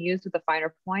pressure you can use with a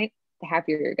finer point, the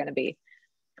happier you're going to be.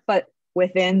 But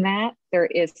within that, there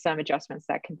is some adjustments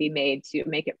that can be made to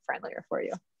make it friendlier for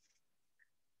you.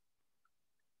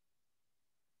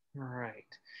 all right.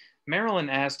 Marilyn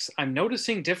asks, I'm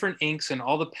noticing different inks in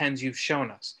all the pens you've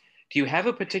shown us. Do you have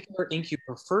a particular ink you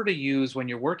prefer to use when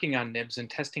you're working on nibs and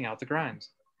testing out the grinds?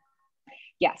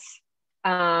 Yes.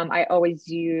 I always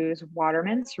use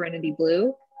Waterman Serenity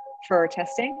Blue for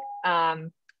testing.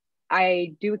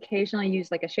 I do occasionally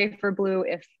use like a Schaefer Blue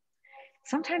if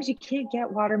sometimes you can't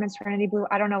get Waterman Serenity Blue.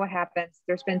 I don't know what happens.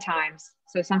 There's been times.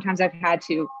 So sometimes I've had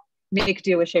to make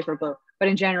do with Schaefer Blue. But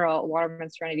in general, Waterman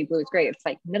Serenity Blue is great. It's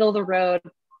like middle of the road,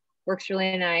 works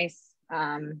really nice,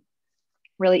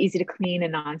 really easy to clean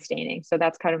and non-staining. So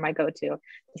that's kind of my go-to.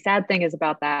 The sad thing is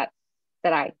about that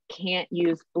I can't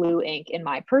use blue ink in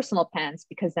my personal pens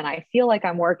because then I feel like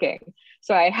I'm working.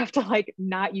 So I have to like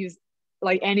not use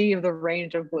like any of the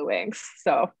range of blue inks.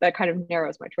 So that kind of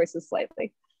narrows my choices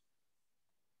slightly.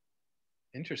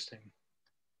 Interesting.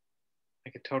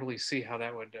 I could totally see how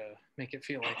that would make it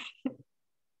feel like.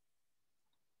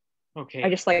 Okay. I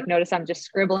just like notice I'm just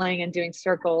scribbling and doing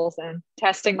circles and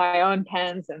testing my own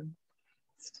pens, and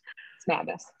it's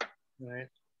madness. Right.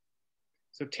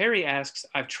 So Terry asks,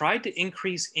 I've tried to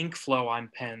increase ink flow on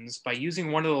pens by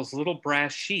using one of those little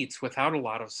brass sheets without a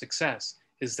lot of success.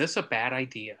 Is this a bad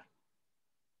idea?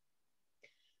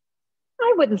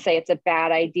 I wouldn't say it's a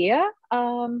bad idea,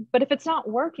 but if it's not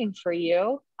working for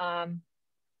you,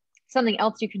 something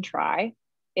else you can try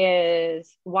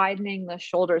is widening the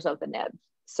shoulders of the nib.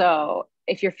 So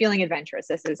if you're feeling adventurous,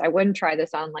 I wouldn't try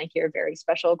this on like your very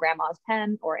special grandma's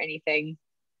pen or anything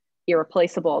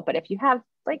irreplaceable. But if you have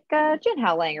like a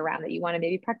Jinhao laying around that you want to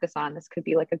maybe practice on, this could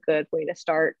be like a good way to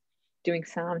start doing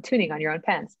some tuning on your own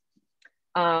pens.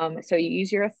 So you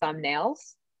use your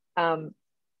thumbnails.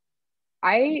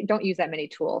 I don't use that many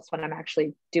tools when I'm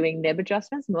actually doing nib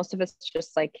adjustments. Most of it's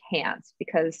just like hands,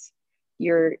 because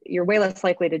you're way less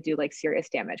likely to do like serious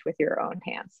damage with your own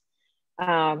hands.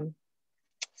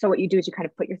 So what you do is you kind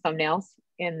of put your thumbnails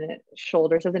in the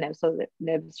shoulders of the nib. So the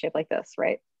nib's shaped like this,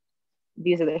 right?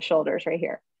 These are the shoulders right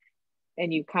here.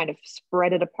 And you kind of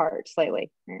spread it apart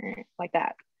slightly like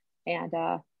that. And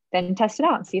then test it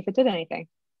out and see if it did anything.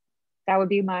 That would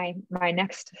be my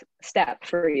next step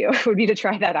for you, would be to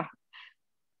try that out.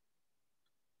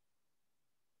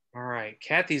 All right.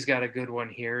 Kathy's got a good one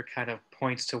here, kind of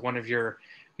points to one of your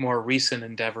more recent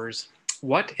endeavors.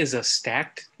 What is a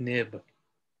stacked nib?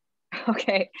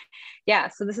 Okay. Yeah.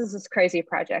 So this is this crazy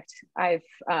project I've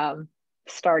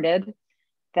started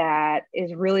that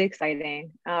is really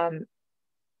exciting.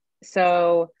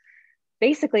 So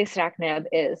basically a stack nib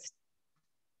is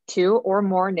two or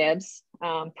more nibs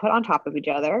put on top of each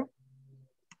other.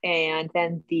 And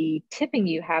then the tipping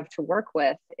you have to work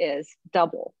with is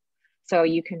double. So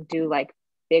you can do like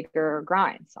bigger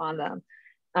grinds on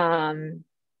them.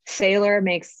 Sailor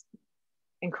makes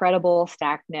incredible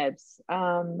stack nibs.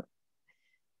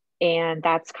 And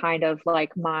that's kind of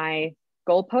like my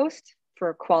goalpost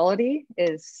for quality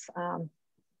is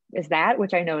that,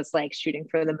 which I know is like shooting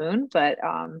for the moon, but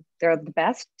they're the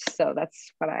best. So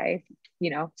that's what I,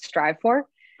 strive for.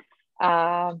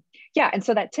 Yeah, and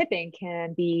so that tipping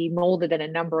can be molded in a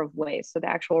number of ways. So the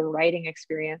actual writing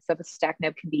experience of a stack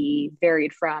nib can be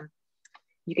varied from,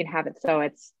 you can have it so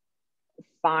it's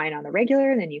fine on the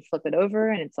regular, and then you flip it over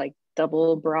and it's like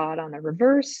double broad on the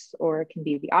reverse, or it can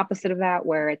be the opposite of that,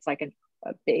 where it's like a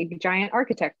big giant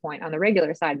architect point on the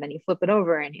regular side, and then you flip it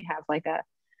over and you have like a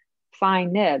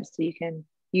fine nib. So you can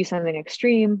use something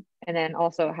extreme and then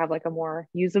also have like a more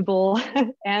usable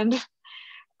end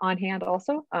on hand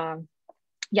also.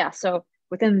 Yeah, so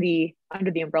under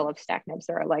the umbrella of stack nibs,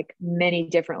 there are like many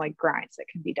different like grinds that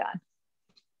can be done.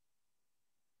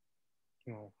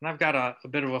 And I've got a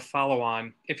bit of a follow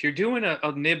on. If you're doing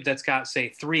a nib that's got, say,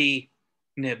 3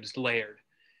 nibs layered,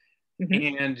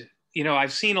 and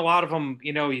I've seen a lot of them,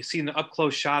 you see in the up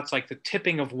close shots, like the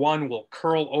tipping of one will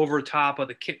curl over top of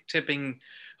the tipping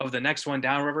of the next one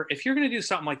down, river. If you're going to do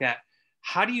something like that,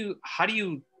 how do you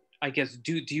I guess,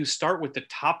 do you start with the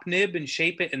top nib and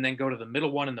shape it and then go to the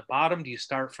middle one and the bottom? Do you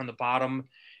start from the bottom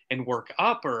and work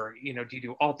up, or, do you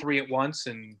do all 3 at once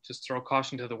and just throw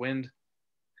caution to the wind?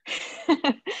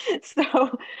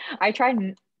 So I try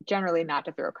generally not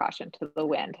to throw caution to the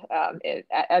wind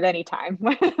at any time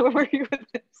when working with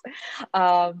nibs.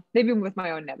 Maybe with my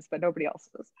own nibs, but nobody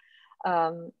else's.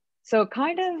 So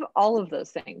kind of all of those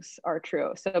things are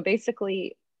true. So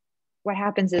basically, what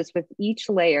happens is with each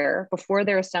layer, before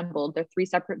they're assembled, they're 3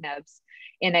 separate nibs,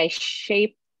 and I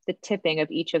shape the tipping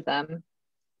of each of them,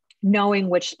 knowing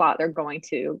which spot they're going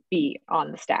to be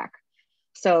on the stack.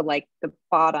 So like the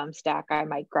bottom stack, I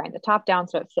might grind the top down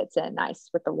so it fits in nice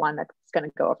with the one that's going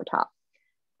to go over top.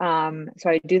 So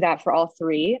I do that for all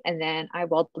 3, and then I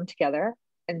weld them together.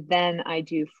 And then I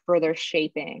do further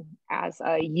shaping as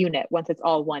a unit once it's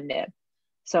all one nib.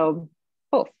 So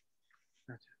both.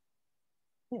 Gotcha.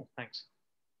 Cool, thanks.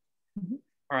 Mm-hmm.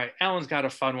 All right, Alan's got a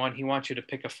fun one. He wants you to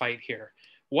pick a fight here.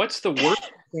 What's the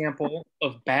worst example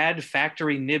of bad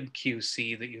factory nib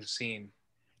QC that you've seen?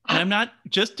 And I'm not,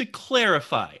 just to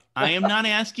clarify, I am not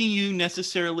asking you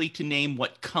necessarily to name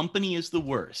what company is the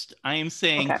worst. I am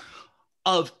saying,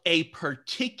 of a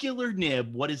particular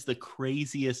nib, what is the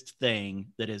craziest thing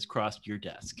that has crossed your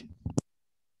desk?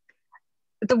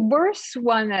 The worst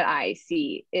one that I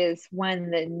see is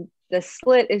when the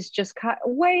slit is just cut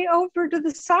way over to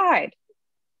the side.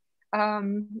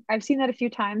 I've seen that a few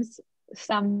times.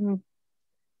 Some,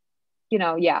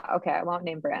 I won't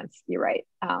name brands. You're right.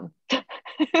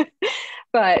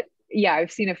 But yeah,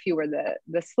 I've seen a few where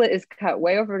the slit is cut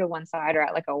way over to one side or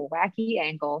at like a wacky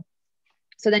angle.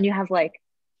 So then you have like,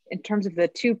 in terms of the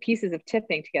 2 pieces of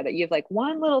tipping together, you have like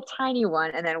one little tiny one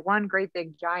and then one great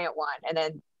big giant one. And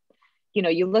then,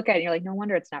 you look at it and you're like, no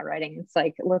wonder it's not writing. It's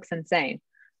like, it looks insane.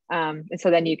 And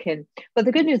so then you can, but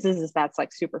the good news is that's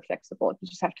like super fixable. You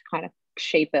just have to kind of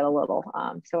shape it a little.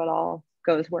 So it all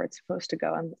goes where it's supposed to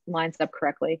go and lines up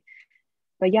correctly.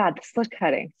 But yeah, the slit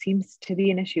cutting seems to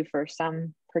be an issue for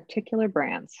some particular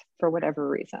brands for whatever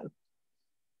reason.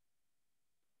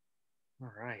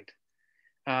 All right.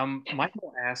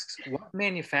 Michael asks, what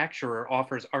manufacturer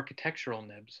offers architectural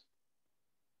nibs?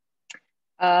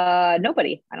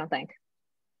 Nobody, I don't think.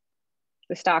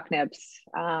 The stock nibs.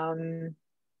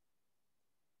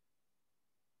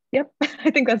 Yep,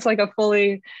 I think that's like a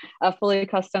fully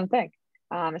custom thing,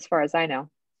 as far as I know.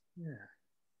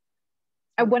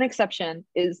 Yeah. One exception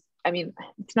is,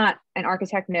 it's not an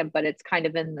architect nib, but it's kind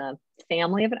of in the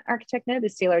family of an architect nib. The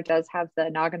Sailor does have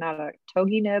the Naginata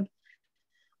Togi nib,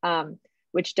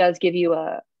 which does give you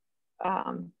a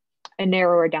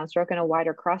narrower downstroke and a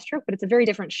wider crosstroke, but it's a very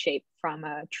different shape from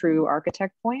a true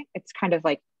architect point. It's kind of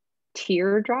like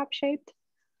teardrop shaped.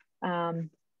 So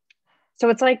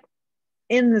it's like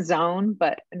in the zone,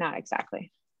 but not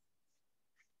exactly.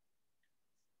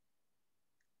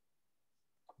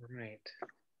 Right.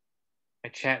 My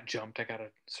chat jumped. I got to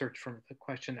search for the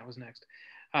question that was next.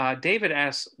 David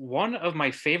asks, one of my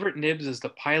favorite nibs is the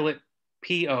Pilot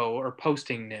PO or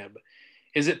posting nib.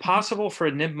 Is it possible for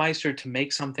a nibmeister to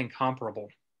make something comparable?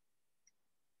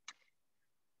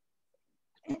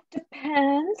 It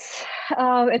depends.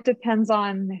 It depends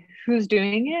on who's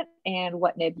doing it and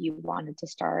what nib you wanted to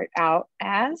start out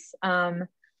as.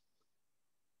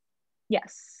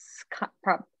 Yes,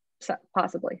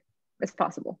 possibly. It's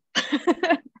possible.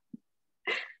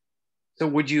 So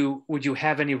would you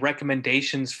have any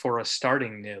recommendations for a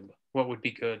starting nib? What would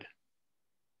be good?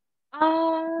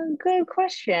 Good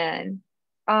question.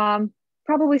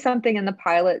 Probably something in the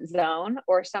Pilot zone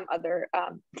or some other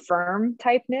firm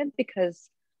type nib, because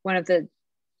one of the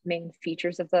main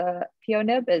features of the PO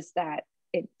nib is that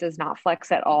it does not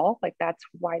flex at all. Like that's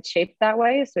why it's shaped that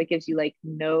way. So it gives you like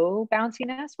no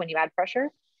bounciness when you add pressure.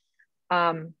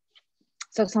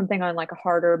 So something on like a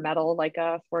harder metal, like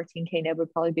a 14K nib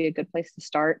would probably be a good place to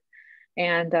start.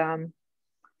 And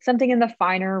something in the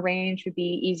finer range would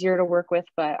be easier to work with,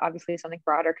 but obviously something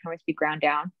broader can always be ground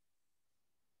down.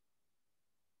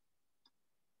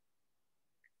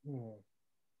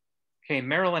 Okay,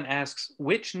 Marilyn asks,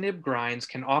 which nib grinds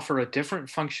can offer a different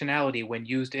functionality when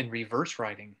used in reverse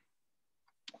writing?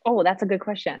 Oh, that's a good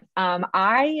question.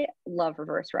 I love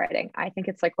reverse writing. I think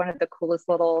it's like one of the coolest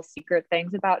little secret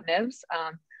things about nibs.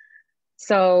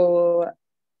 So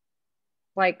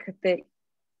like the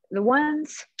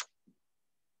ones,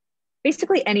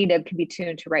 basically any nib can be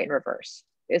tuned to write in reverse.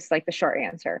 It's like the short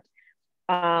answer.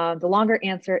 The longer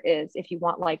answer is if you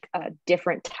want like a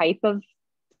different type of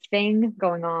thing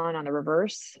going on the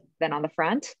reverse than on the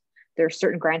front, there are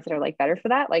certain grinds that are like better for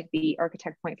that. Like the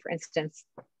architect point, for instance,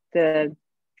 the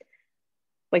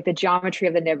geometry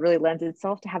of the nib really lends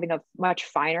itself to having a much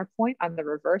finer point on the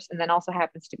reverse, and then also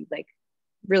happens to be like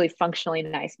really functionally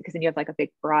nice because then you have like a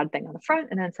big broad thing on the front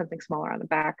and then something smaller on the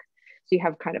back. So you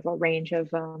have kind of a range of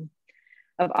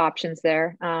options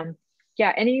there.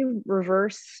 Yeah, any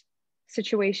reverse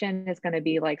situation is going to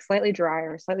be like slightly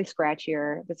drier, slightly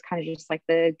scratchier. That's kind of just like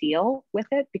the deal with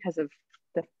it because of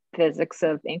the physics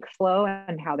of ink flow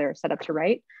and how they're set up to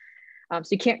write. So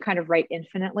you can't kind of write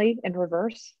infinitely in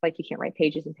reverse, like you can't write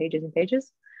pages and pages and pages.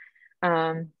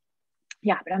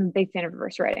 Yeah, but I'm a big fan of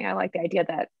reverse writing. I like the idea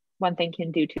that one thing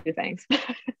can do two things,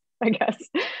 I guess.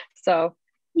 So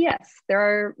yes, there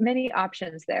are many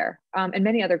options there. And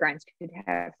many other grinds could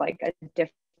have like a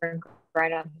different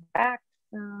grind on the back.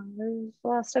 There's a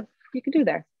lot of stuff you could do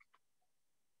there.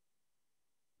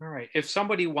 All right. If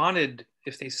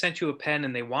they sent you a pen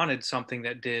and they wanted something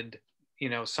that did,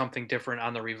 something different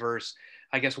on the reverse,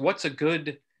 I guess what's a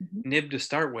good nib to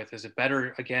start with? Is it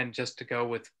better, again, just to go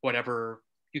with whatever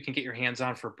you can get your hands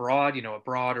on for broad, a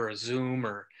broad or a zoom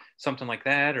or something like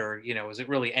that? Or, is it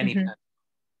really any pen?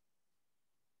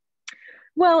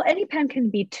 Well, any pen can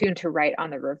be tuned to write on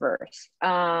the reverse.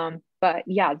 But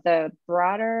yeah, the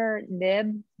broader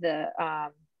nib,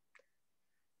 not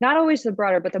always the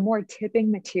broader, but the more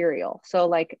tipping material. So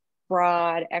like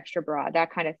broad, extra broad,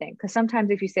 that kind of thing. Because sometimes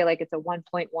if you say like it's a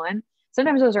 1.1,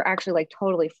 sometimes those are actually like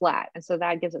totally flat. And so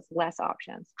that gives us less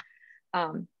options.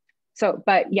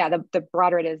 But yeah, the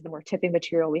broader it is, the more tipping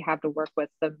material we have to work with,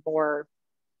 the more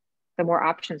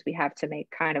options we have to make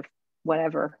kind of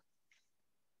whatever.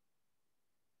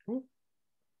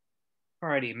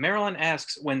 Alrighty. Marilyn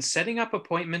asks, when setting up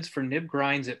appointments for nib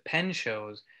grinds at pen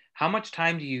shows, how much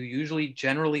time do you usually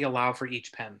generally allow for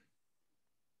each pen?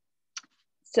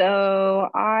 So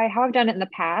how I've done it in the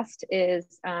past is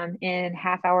in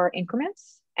half-hour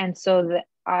increments. And so that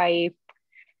I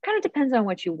kind of depends on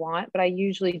what you want, but I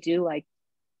usually could do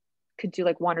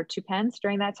like 1 or 2 pens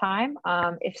during that time.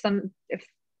 If some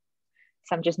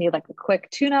just need like a quick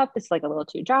tune-up, it's like a little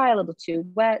too dry, a little too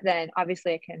wet, then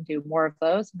obviously I can do more of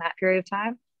those in that period of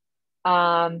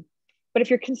time. But if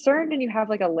you're concerned and you have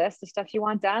like a list of stuff you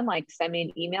want done, like send me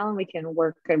an email and we can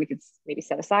work, and we could maybe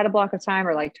set aside a block of time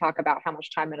or like talk about how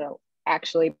much time it'll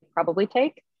actually probably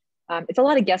take. It's a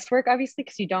lot of guesswork, obviously,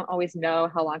 because you don't always know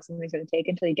how long something's going to take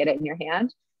until you get it in your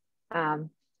hand. Some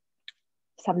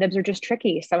nibs are just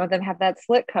tricky. Some of them have that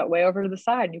slit cut way over to the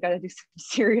side and you've got to do some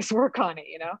serious work on it,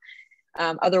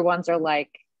 Other ones are like,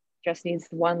 just needs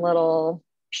one little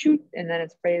shoot and then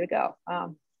it's ready to go.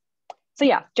 So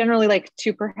yeah, generally like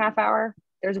 2 per half hour.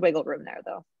 There's wiggle room there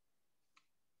though.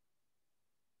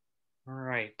 All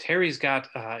right. Terry's got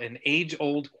an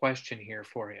age-old question here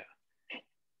for you.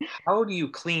 How do you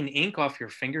clean ink off your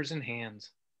fingers and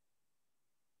hands?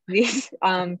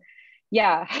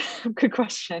 Yeah, good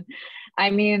question. I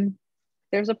mean,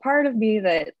 there's a part of me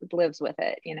that lives with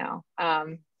it,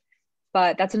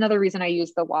 but that's another reason I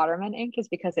use the Waterman ink, is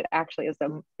because it actually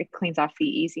it cleans off the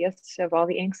easiest of all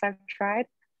the inks I've tried.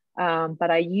 But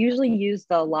I usually use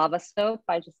the lava soap.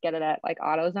 I just get it at like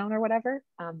AutoZone or whatever.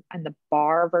 And the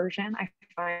bar version I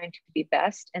find to be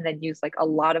best, and then use like a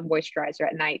lot of moisturizer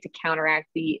at night to counteract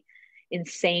the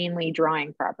insanely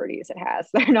drying properties it has.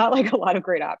 They're not like a lot of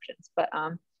great options, but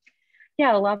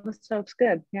yeah, the lava soap's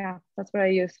good. Yeah, that's what I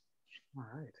use. All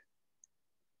right.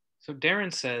 So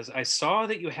Darren says, I saw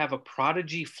that you have a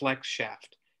Prodigy Flex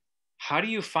shaft. How do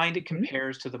you find it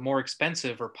compares to the more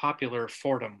expensive or popular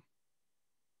Fordham?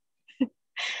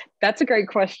 That's a great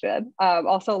question.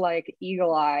 Also like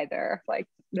eagle eye there, like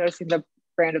noticing the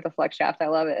brand of the flex shaft. I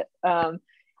love it.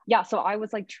 Yeah, so I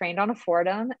was like trained on a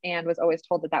Fordham and was always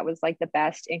told that was like the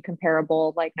best,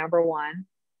 incomparable, like number one.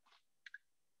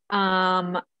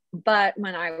 But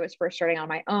when I was first starting on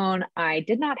my own, I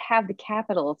did not have the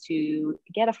capital to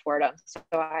get a Fordham. So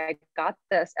I got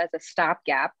this as a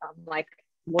stopgap. I'm like,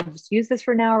 we'll just use this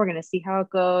for now. We're going to see how it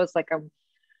goes. Like I'm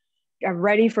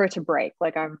ready for it to break.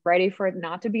 Like I'm ready for it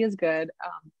not to be as good.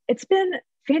 It's been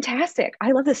fantastic.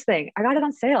 I love this thing. I got it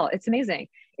on sale. It's amazing.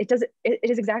 It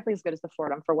is exactly as good as the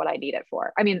Fordham for what I need it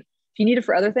for. I mean, if you need it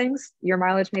for other things, your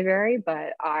mileage may vary,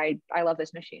 but I love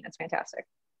this machine. It's fantastic.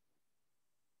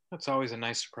 That's always a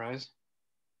nice surprise.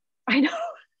 I know.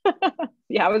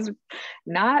 Yeah, I was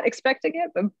not expecting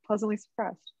it, but pleasantly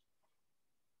surprised.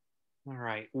 All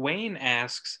right. Wayne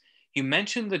asks, you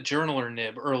mentioned the journaler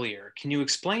nib earlier. Can you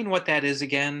explain what that is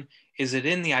again? Is it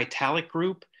in the italic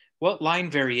group? What line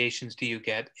variations do you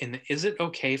get? And is it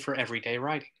okay for everyday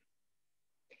writing?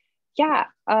 Yeah,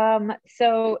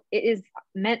 so it is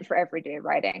meant for everyday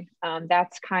writing. That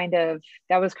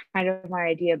was kind of my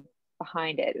idea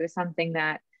behind it. It was something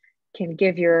that can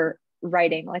give your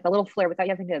writing like a little flair without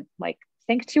you having to like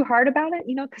think too hard about it,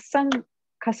 because some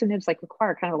custom nibs like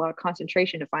require kind of a lot of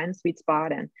concentration to find the sweet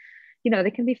spot, and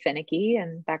they can be finicky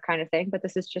and that kind of thing, but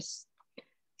this is just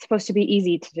supposed to be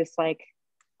easy to just like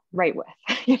write with.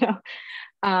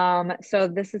 So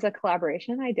this is a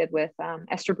collaboration I did with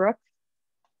Esterbrook.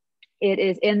 It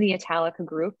is in the Italica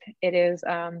group. It is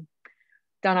done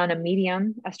on a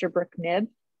medium Esterbrook nib.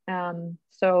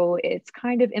 So it's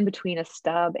kind of in between a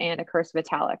stub and a cursive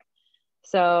italic.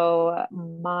 So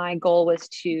my goal was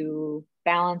to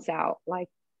balance out like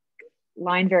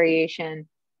line variation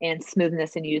and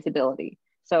smoothness and usability.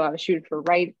 So I was shooting for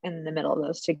right in the middle of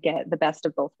those to get the best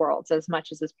of both worlds as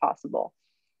much as is possible.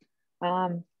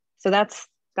 So that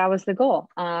was the goal.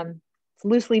 It's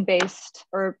loosely based,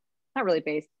 or not really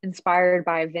based, inspired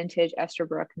by a vintage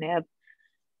Esterbrook nib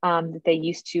that they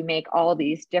used to make all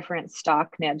these different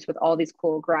stock nibs with all these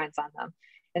cool grinds on them.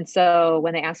 And so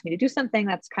when they asked me to do something,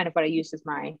 that's kind of what I used as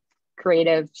my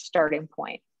creative starting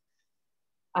point.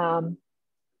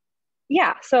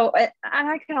 Yeah, so and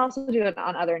I can also do it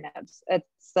on other nibs.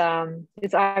 It's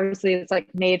obviously it's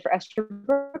like made for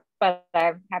Esterbrook, but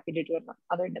I'm happy to do it on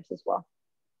other nibs as well.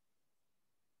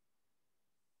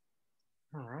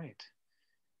 All right.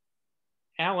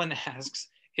 Alan asks,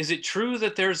 is it true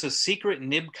that there's a secret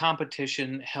nib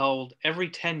competition held every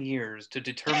 10 years to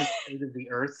determine the fate of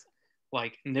the earth,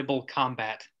 like Nibble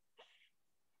Combat?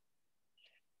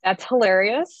 That's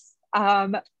hilarious.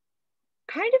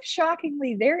 Kind of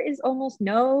shockingly, there is almost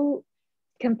no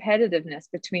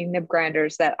competitiveness between nib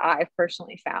grinders that I've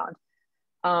personally found.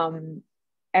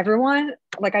 Everyone,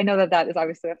 like, I know that is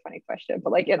obviously a funny question,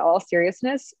 but like in all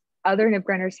seriousness, other nib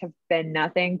grinders have been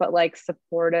nothing but like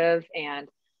supportive and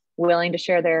willing to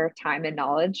share their time and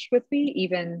knowledge with me,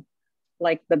 even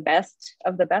like the best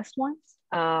of the best ones.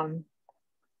 I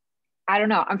don't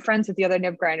know. I'm friends with the other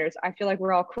nib grinders. I feel like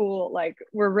we're all cool. Like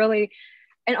we're really,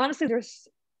 and honestly, there's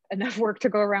enough work to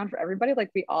go around for everybody.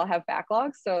 Like we all have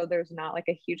backlogs, so there's not like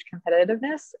a huge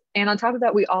competitiveness. And on top of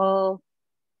that, we all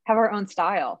have our own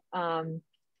style.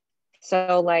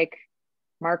 So like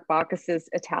Mark Bacchus's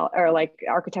or like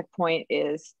Architect Point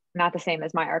is not the same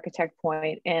as my Architect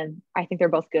Point, and I think they're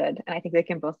both good, and I think they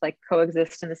can both like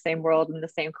coexist in the same world in the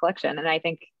same collection. And I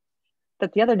think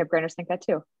that the other nib grinders think that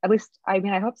too. At least, I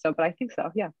mean, I hope so, but I think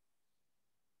so. Yeah.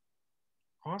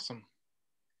 Awesome.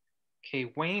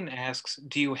 Okay, Wayne asks,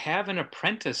 do you have an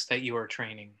apprentice that you are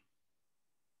training?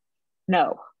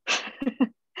 No.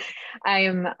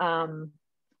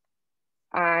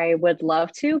 I would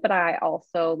love to, but I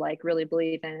also like really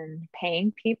believe in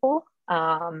paying people.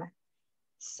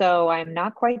 So I'm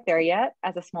not quite there yet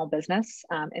as a small business,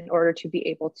 in order to be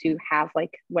able to have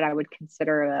like what I would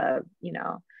consider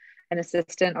an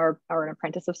assistant or an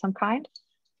apprentice of some kind.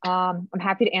 I'm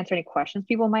happy to answer any questions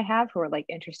people might have who are like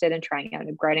interested in trying out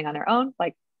grinding on their own.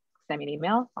 Like send me an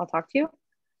email, I'll talk to you.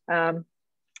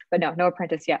 But no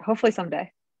apprentice yet. Hopefully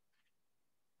someday.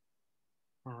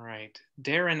 All right.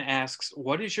 Darren asks,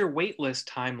 what is your waitlist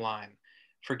timeline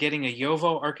for getting a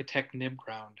Yovo Architect nib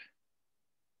ground?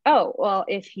 Oh, well,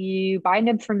 if you buy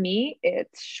nib from me,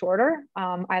 it's shorter.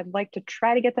 I'd like to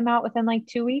try to get them out within like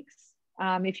 2 weeks.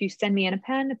 If you send me in a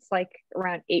pen, it's like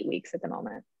around 8 weeks at the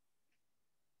moment.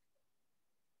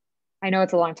 I know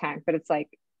it's a long time, but it's like,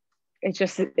 it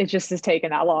just is taking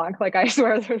that long. Like I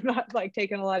swear there's not like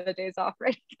taking a lot of days off or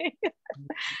anything.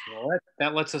 Well,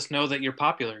 that lets us know that you're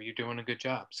popular. You're doing a good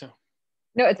job. So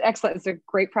no, it's excellent. It's a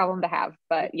great problem to have.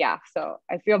 But yeah, so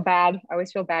I feel bad. I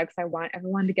always feel bad because I want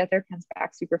everyone to get their pens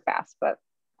back super fast. But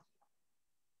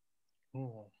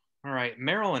cool. All right.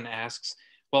 Marilyn asks,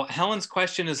 well, Helen's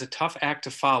question is a tough act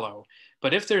to follow,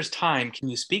 but if there's time, can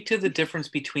you speak to the difference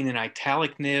between an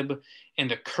italic nib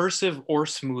and a cursive or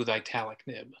smooth italic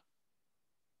nib?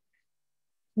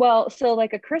 well, so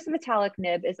like a cursive italic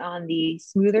nib is on the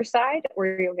smoother side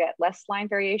where you'll get less line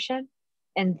variation.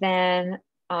 And then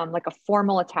like a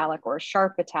formal italic or a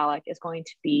sharp italic is going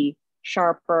to be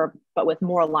sharper, but with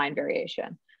more line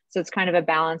variation. So it's kind of a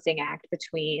balancing act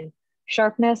between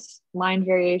sharpness, line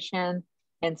variation,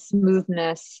 and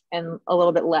smoothness, and a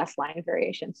little bit less line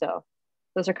variation. So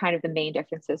those are kind of the main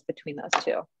differences between those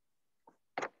two.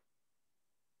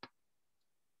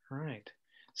 All right.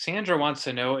 Sandra wants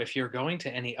to know if you're going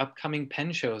to any upcoming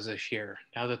pen shows this year,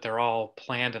 now that they're all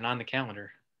planned and on the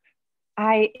calendar.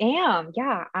 I am,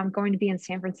 yeah. I'm going to be in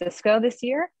San Francisco this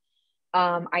year.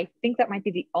 I think that might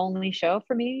be the only show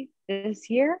for me this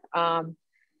year.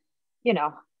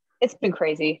 It's been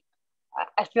crazy.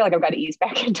 I feel like I've got to ease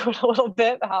back into it a little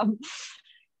bit.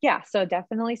 Yeah, so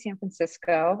definitely San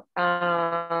Francisco.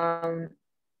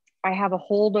 I have a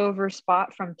holdover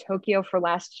spot from Tokyo for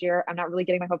last year. I'm not really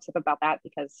getting my hopes up about that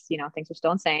because, things are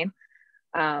still insane.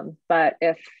 But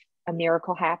if a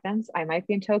miracle happens, I might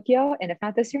be in Tokyo, and if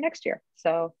not this year, next year.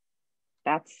 So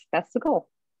that's the goal.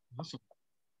 Awesome.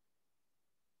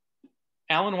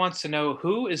 Alan wants to know,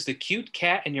 who is the cute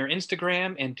cat in your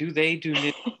Instagram, and do they do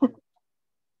knit?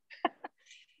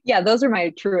 Yeah, those are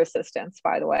my true assistants,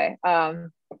 by the way.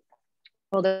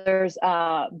 Well, there's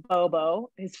Bobo.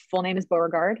 His full name is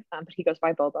Beauregard, but he goes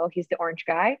by Bobo. He's the orange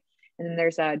guy. And then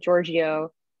there's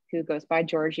Giorgio, who goes by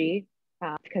Georgie.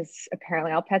 because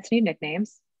apparently all pets need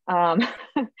nicknames. Um,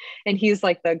 and he's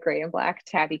like the gray and black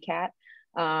tabby cat.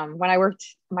 When I worked,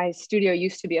 my studio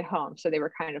used to be at home, so they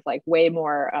were kind of like way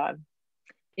more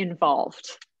involved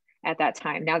at that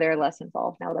time. Now they're less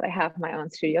involved now that I have my own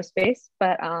studio space.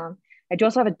 But I do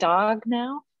also have a dog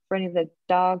now for any of the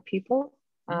dog people.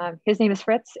 His name is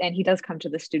Fritz, and he does come to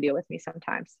the studio with me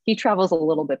sometimes. He travels a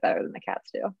little bit better than the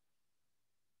cats do.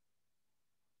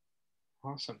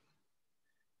 Awesome.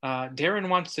 Darren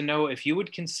wants to know if you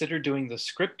would consider doing the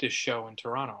Scriptus show in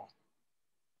Toronto.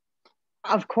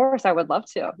 Of course, I would love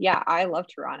to. Yeah, I love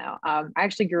Toronto. I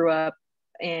actually grew up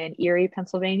in Erie,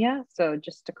 Pennsylvania, so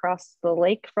just across the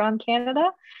lake from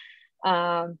Canada.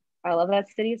 I love that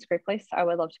city. It's a great place. I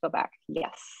would love to go back.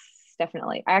 Yes,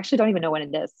 definitely. I actually don't even know when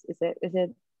it is. Is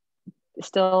it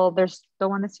still, there's still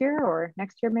one this year or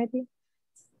next year maybe?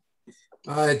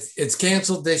 It's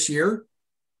canceled this year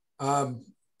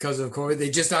because of COVID. They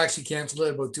just actually canceled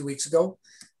it about 2 weeks ago,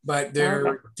 but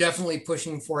they're definitely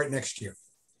pushing for it next year.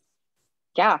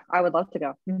 Yeah, I would love to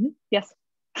go. Mm-hmm. Yes.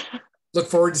 Look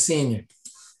forward to seeing you.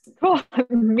 Cool.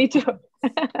 Me too.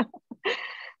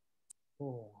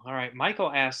 Cool. All right. Michael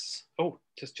asks,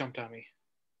 just jumped on me.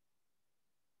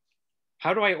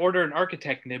 How do I order an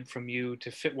architect nib from you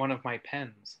to fit one of my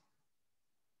pens?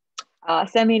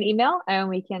 Send me an email and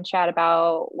we can chat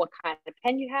about what kind of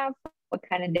pen you have, what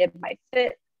kind of nib might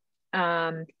fit,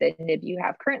 the nib you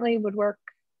have currently would work,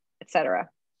 etc.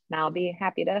 And I'll be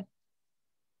happy to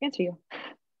answer you.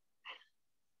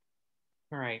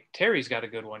 All right. Terry's got a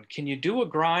good one. Can you do a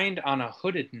grind on a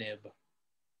hooded nib?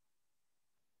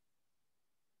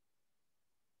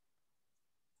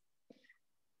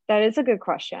 That is a good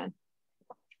question.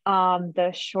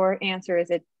 The short answer is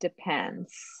it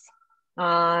depends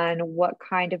on what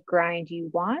kind of grind you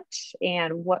want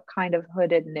and what kind of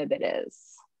hooded nib it is.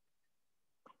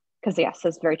 Because yes,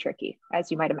 it's very tricky, as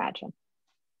you might imagine.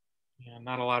 Yeah,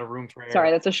 not a lot of room for error.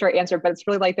 Sorry, that's a short answer, but it's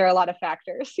really like there are a lot of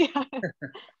factors. Yeah.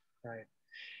 Right.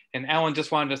 And Alan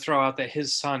just wanted to throw out that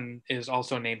his son is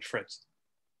also named Fritz.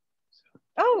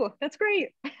 Oh, that's great.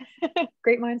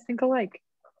 Great minds think alike.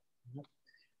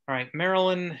 All right,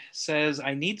 Marilyn says,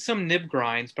 I need some nib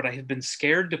grinds, but I have been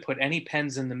scared to put any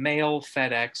pens in the mail,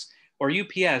 FedEx, or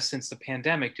UPS since the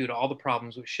pandemic due to all the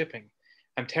problems with shipping.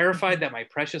 I'm terrified that my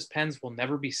precious pens will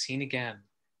never be seen again.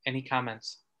 Any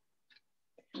comments?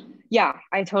 Yeah,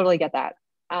 I totally get that.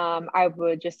 I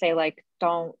would just say, like,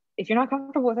 if you're not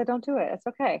comfortable with it, don't do it. It's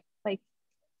okay. Like,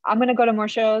 I'm going to go to more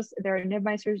shows. There are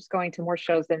Nibmeisters going to more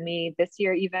shows than me this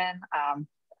year, even.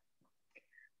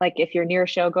 Like, if you're near a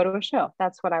show, go to a show.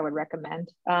 That's what I would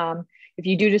recommend. If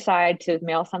you do decide to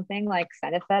mail something, like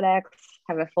send it FedEx,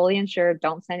 have it fully insured.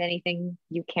 Don't send anything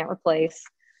you can't replace.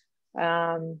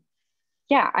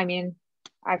 Yeah, I mean,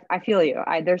 I feel you.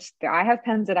 I have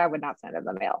pens that I would not send in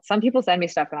the mail. Some people send me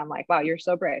stuff and I'm like, wow, you're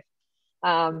so brave.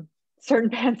 Certain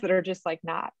pens that are just like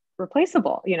not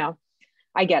replaceable,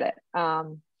 I get it.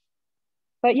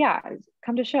 But yeah,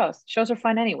 come to shows. Shows are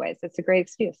fun anyways. It's a great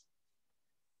excuse.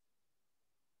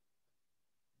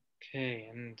 Okay,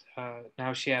 and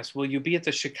now she asks, will you be at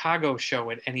the Chicago show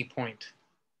at any point?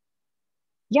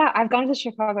 Yeah, I've gone to the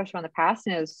Chicago show in the past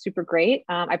and it was super great.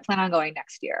 I plan on going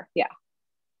next year. Yeah.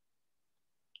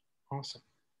 Awesome.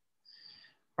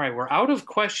 All right, we're out of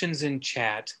questions in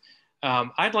chat.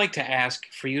 I'd like to ask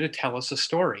for you to tell us a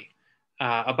story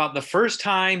about the first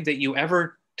time that you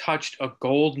ever touched a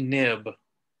gold nib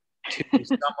to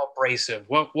some abrasive.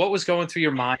 What was going through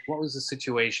your mind? What was the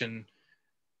situation?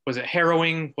 Was it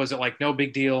harrowing? Was it like no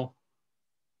big deal?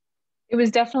 It was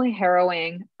definitely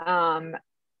harrowing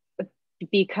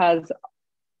because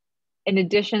in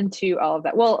addition to all of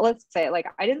that, well, let's say like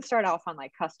I didn't start off on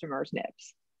like customers'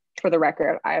 nibs. For the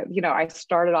record, I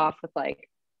started off with like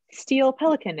steel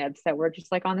Pelican nibs that were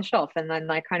just like on the shelf, and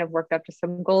then I kind of worked up to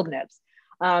some gold nibs.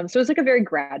 So it was like a very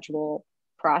gradual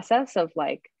process of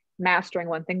like mastering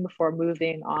one thing before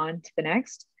moving on to the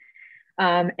next.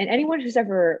 And anyone who's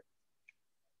ever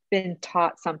been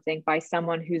taught something by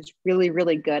someone who's really,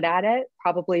 really good at it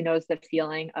probably knows the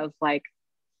feeling of like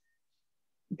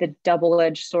the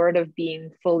double-edged sword of being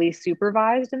fully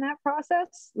supervised in that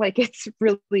process. Like, it's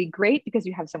really great because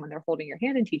you have someone there holding your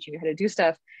hand and teaching you how to do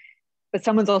stuff, but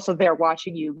someone's also there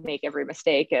watching you make every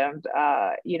mistake. And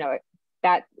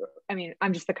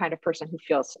I'm just the kind of person who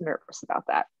feels nervous about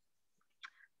that.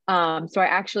 So I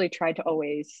actually tried to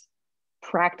always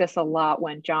practice a lot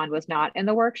when John was not in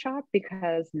the workshop,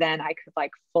 because then I could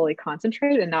like fully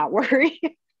concentrate and not worry.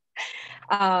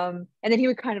 And then he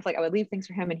would kind of like, I would leave things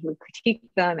for him and he would critique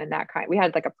them, and we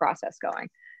had like a process going.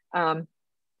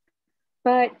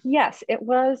 But yes, it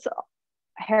was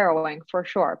harrowing for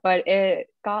sure, but it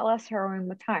got less harrowing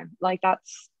with time. Like that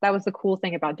was the cool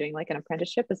thing about doing like an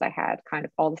apprenticeship, is I had kind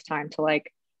of all this time to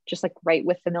like just like write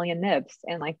with a million nibs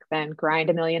and like then grind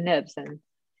a million nibs, and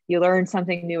you learn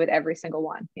something new with every single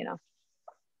one, you know.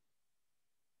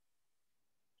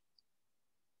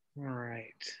 All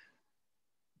right.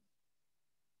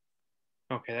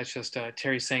 Okay, that's just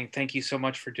Terry saying thank you so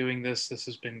much for doing this. This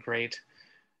has been great.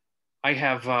 I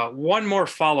have one more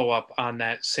follow up on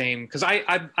that same, because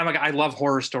I love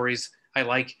horror stories. I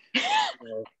like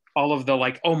all of the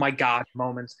like, oh my God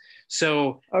moments.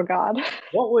 So oh God,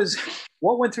 what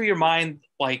went through your mind,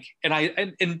 like,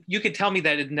 and you could tell me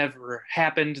that it never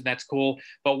happened, and that's cool,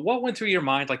 but what went through your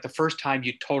mind like the first time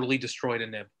you totally destroyed a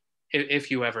nib, if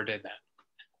you ever did that?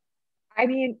 I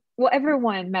mean, well,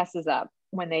 everyone messes up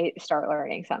when they start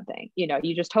learning something. You know,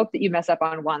 you just hope that you mess up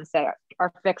on ones that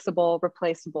are fixable,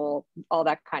 replaceable, all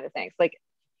that kind of things. Like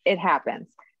it happens.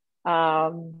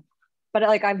 But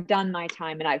like I've done my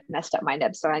time and I've messed up my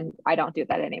nibs, so I don't do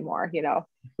that anymore, you know.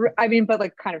 I mean, but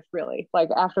like kind of really, like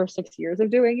after 6 years of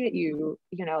doing it, you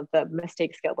know, the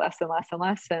mistakes get less and less and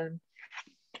less. And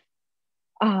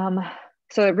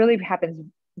so it really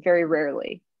happens very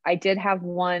rarely. I did have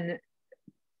one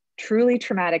truly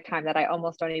traumatic time that I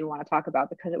almost don't even want to talk about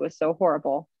because it was so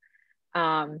horrible.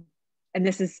 And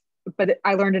but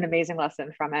I learned an amazing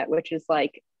lesson from it, which is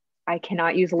like, I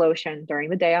cannot use lotion during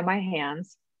the day on my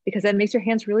hands because that makes your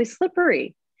hands really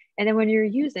slippery. And then when you're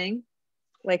using,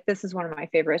 like, this is one of my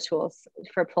favorite tools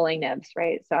for pulling nibs,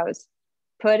 right? So I was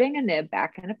putting a nib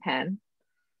back in a pen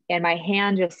and my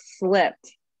hand just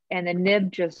slipped and the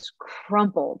nib just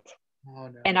crumpled. Oh,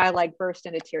 no. And I like burst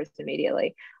into tears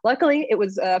immediately. Luckily, it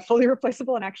was fully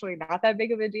replaceable and actually not that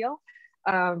big of a deal.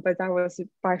 But that was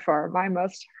by far my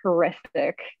most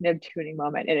horrific nib tuning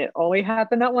moment. And it only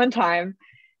happened that one time.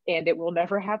 And it will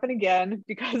never happen again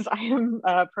because I am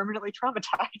permanently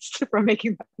traumatized from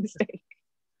making that mistake.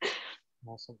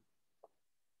 Awesome.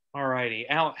 All righty.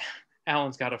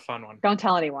 Alan's got a fun one. Don't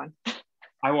tell anyone.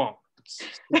 I won't.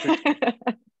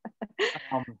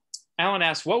 Alan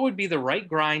asks, what would be the right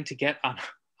grind to get on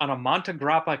a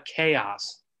Montegrappa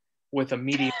chaos with a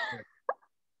medium?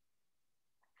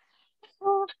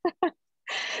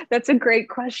 That's a great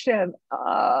question.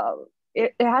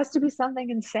 It has to be something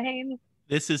insane.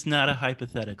 This is not a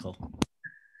hypothetical.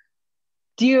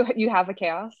 Do you have a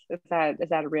chaos? Is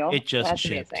that real? It just That's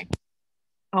shipped. amazing.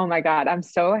 Oh my God, I'm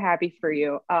so happy for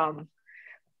you.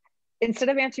 Instead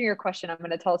of answering your question, I'm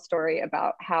going to tell a story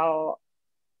about how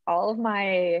all of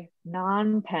my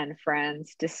non-pen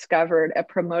friends discovered a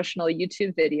promotional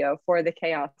YouTube video for the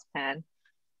Chaos Pen.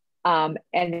 And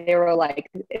they were like,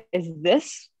 is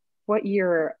this what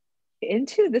you're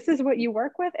into? This is what you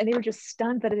work with? And they were just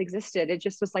stunned that it existed. It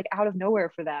just was like out of nowhere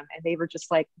for them. And they were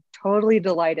just like totally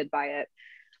delighted by it.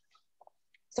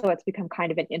 So it's become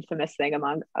kind of an infamous thing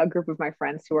among a group of my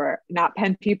friends who are not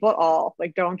pen people at all,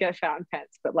 like don't get fountain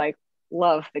pens, but like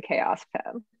love the Chaos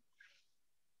Pen.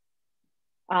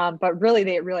 But really,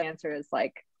 the real answer is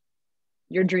like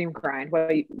your dream grind.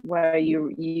 What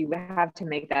you have to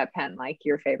make that pen like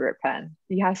your favorite pen.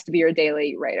 It has to be your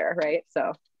daily writer, right?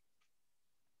 So.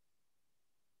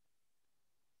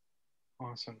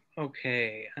 Awesome.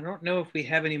 Okay. I don't know if we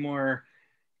have any more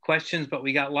questions, but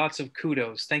we got lots of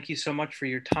kudos. Thank you so much for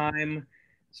your time.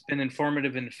 It's been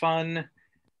informative and fun.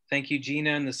 Thank you,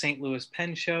 Gena and the St. Louis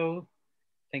Pen Show.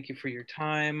 Thank you for your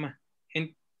time.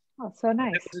 Oh, so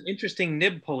nice. It's an interesting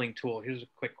nib pulling tool. Here's a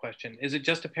quick question. Is it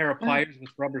just a pair of pliers with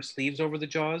rubber sleeves over the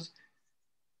jaws?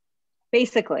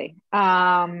 Basically.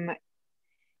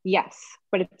 Yes,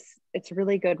 but it's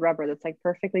really good rubber that's like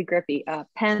perfectly grippy.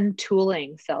 Pen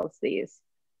Tooling sells these.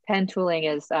 Pen Tooling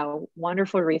is a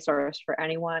wonderful resource for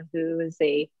anyone who is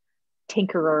a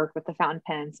tinkerer with the fountain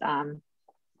pens.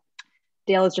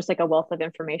 Dale is just like a wealth of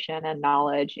information and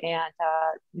knowledge, and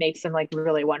makes some like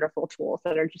really wonderful tools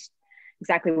that are just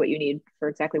exactly what you need for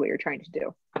exactly what you're trying to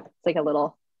do. It's like a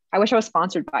little, I wish I was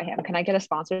sponsored by him. Can I get a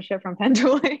sponsorship from Pen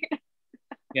Tooling?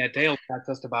 Yeah, Dale's got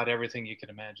just about everything you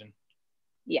can imagine.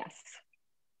 Yes.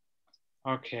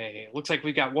 Okay, looks like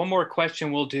we've got one more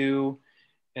question we'll do,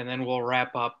 and then we'll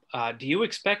wrap up. Do you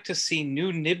expect to see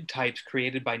new nib types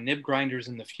created by nib grinders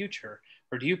in the future,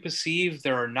 or do you perceive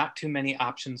there are not too many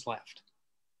options left?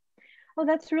 Oh,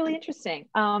 that's really interesting.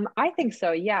 I think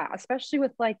so, yeah, especially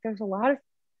with like, there's a lot of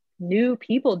new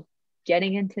people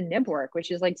getting into nib work, which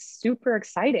is like super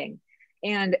exciting.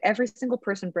 And every single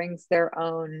person brings their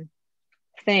own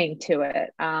thing to it.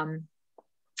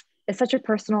 It's such a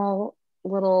personal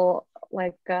little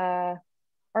like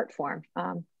art form.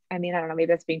 I mean, I don't know,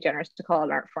 maybe that's being generous to call it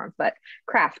an art form, but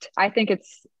craft. I think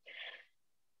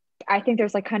I think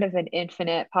there's like kind of an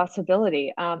infinite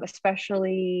possibility,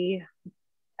 especially,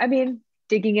 I mean,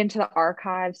 digging into the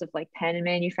archives of like pen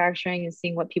manufacturing and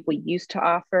seeing what people used to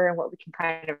offer and what we can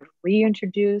kind of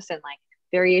reintroduce and like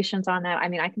variations on that. I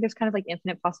mean, I think there's kind of like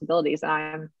infinite possibilities. And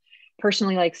I'm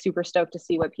personally like super stoked to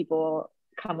see what people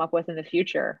come up with in the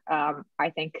future.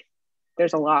 I think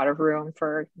there's a lot of room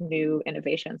for new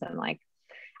innovations, and like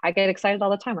I get excited all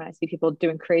the time when I see people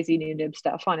doing crazy new nib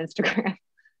stuff on Instagram.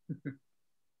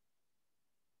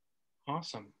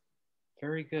 Awesome.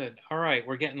 Very good. All right.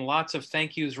 We're getting lots of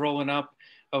thank yous rolling up.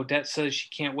 Odette says she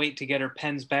can't wait to get her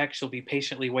pens back. She'll be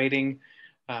patiently waiting.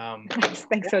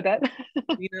 Thanks, Odette.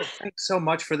 Gena, thanks so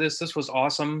much for this. This was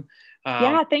awesome.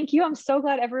 Yeah, thank you. I'm so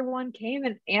glad everyone came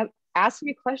and asked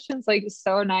me questions. Like,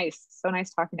 so nice. So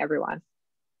nice talking to everyone.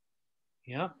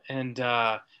 Yeah. And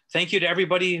thank you to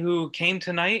everybody who came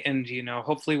tonight. And, you know,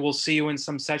 hopefully we'll see you in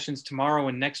some sessions tomorrow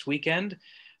and next weekend.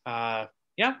 Yeah.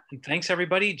 And thanks,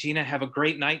 everybody. Gena, have a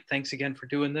great night. Thanks again for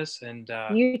doing this. And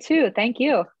you too. Thank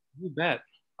you. You bet.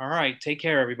 All right. Take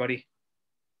care, everybody.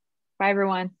 Bye,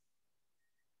 everyone.